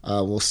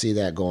we'll see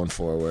that going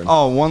forward.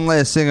 Oh, one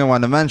last thing I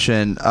want to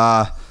mention.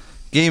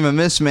 Game of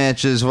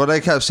mismatches, what I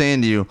kept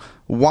saying to you,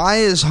 why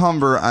is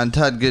Humber on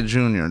Ted Gitt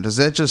Jr.? Does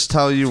that just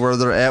tell you where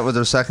they're at with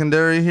their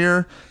secondary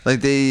here?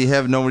 Like they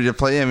have nobody to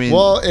play? I mean,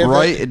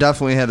 Wright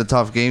definitely had a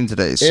tough game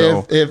today.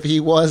 So if he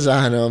was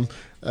on him,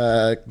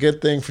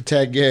 good thing for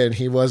Ted Gitt,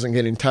 he wasn't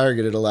getting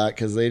targeted a lot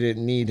because they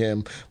didn't need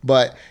him.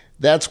 But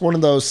that's one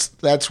of those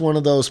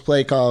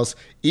play calls,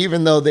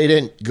 even though they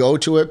didn't go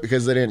to it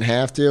because they didn't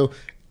have to.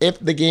 If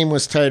the game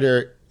was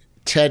tighter,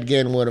 Ted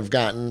Gitt would have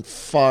gotten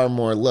far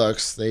more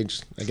looks. They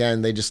just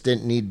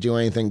didn't need to do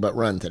anything but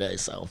run today.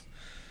 So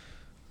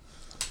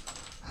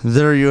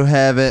there you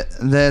have it.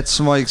 That's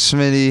Mike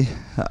Smitty.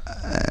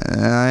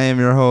 I am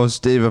your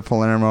host, David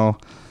Palermo.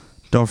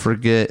 Don't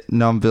forget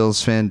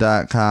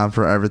numbillsfan.com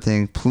for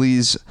everything.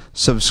 Please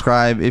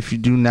subscribe if you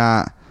do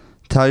not.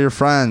 Tell your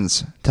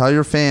friends. Tell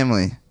your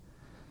family.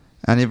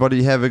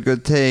 Anybody have a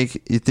good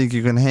take you think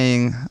you can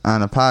hang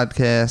on a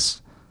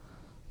podcast,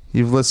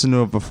 you've listened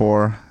to it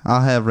before,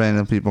 I'll have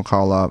random people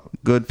call up.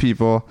 Good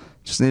people.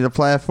 Just need a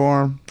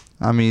platform.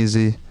 I'm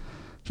easy.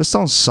 Just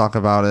don't suck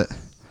about it.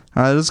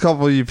 All right, there's a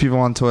couple of you people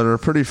on Twitter.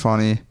 Pretty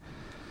funny.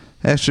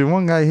 Actually,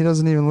 one guy, he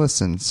doesn't even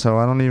listen, so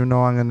I don't even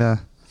know I'm going to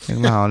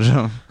acknowledge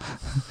him.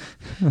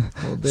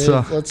 Well,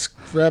 Dave, let's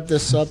wrap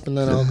this up, and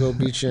then I'll go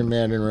beat you in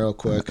Madden real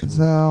quick.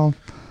 So,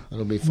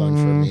 it'll be fun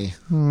for me.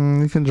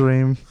 You can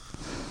dream.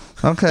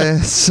 Okay,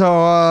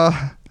 so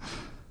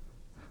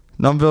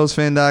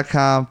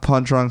numbillsfan.com,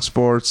 Punch Drunk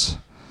Sports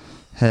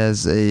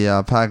has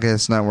a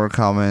podcast network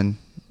coming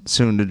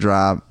soon to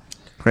drop.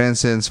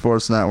 Grandstand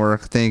Sports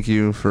Network, thank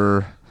you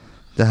for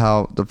the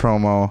help, the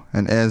promo,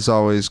 and as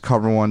always,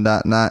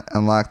 cover1.net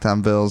and Locked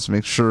On Bills.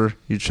 Make sure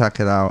you check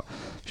it out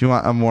if you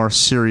want a more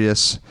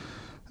serious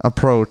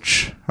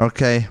approach.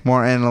 Okay,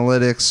 more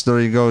analytics. There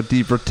you go.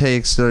 Deeper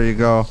takes. There you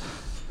go.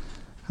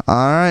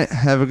 All right,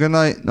 have a good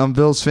night. I'm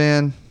Bills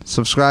fan.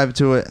 Subscribe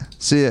to it.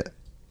 See it.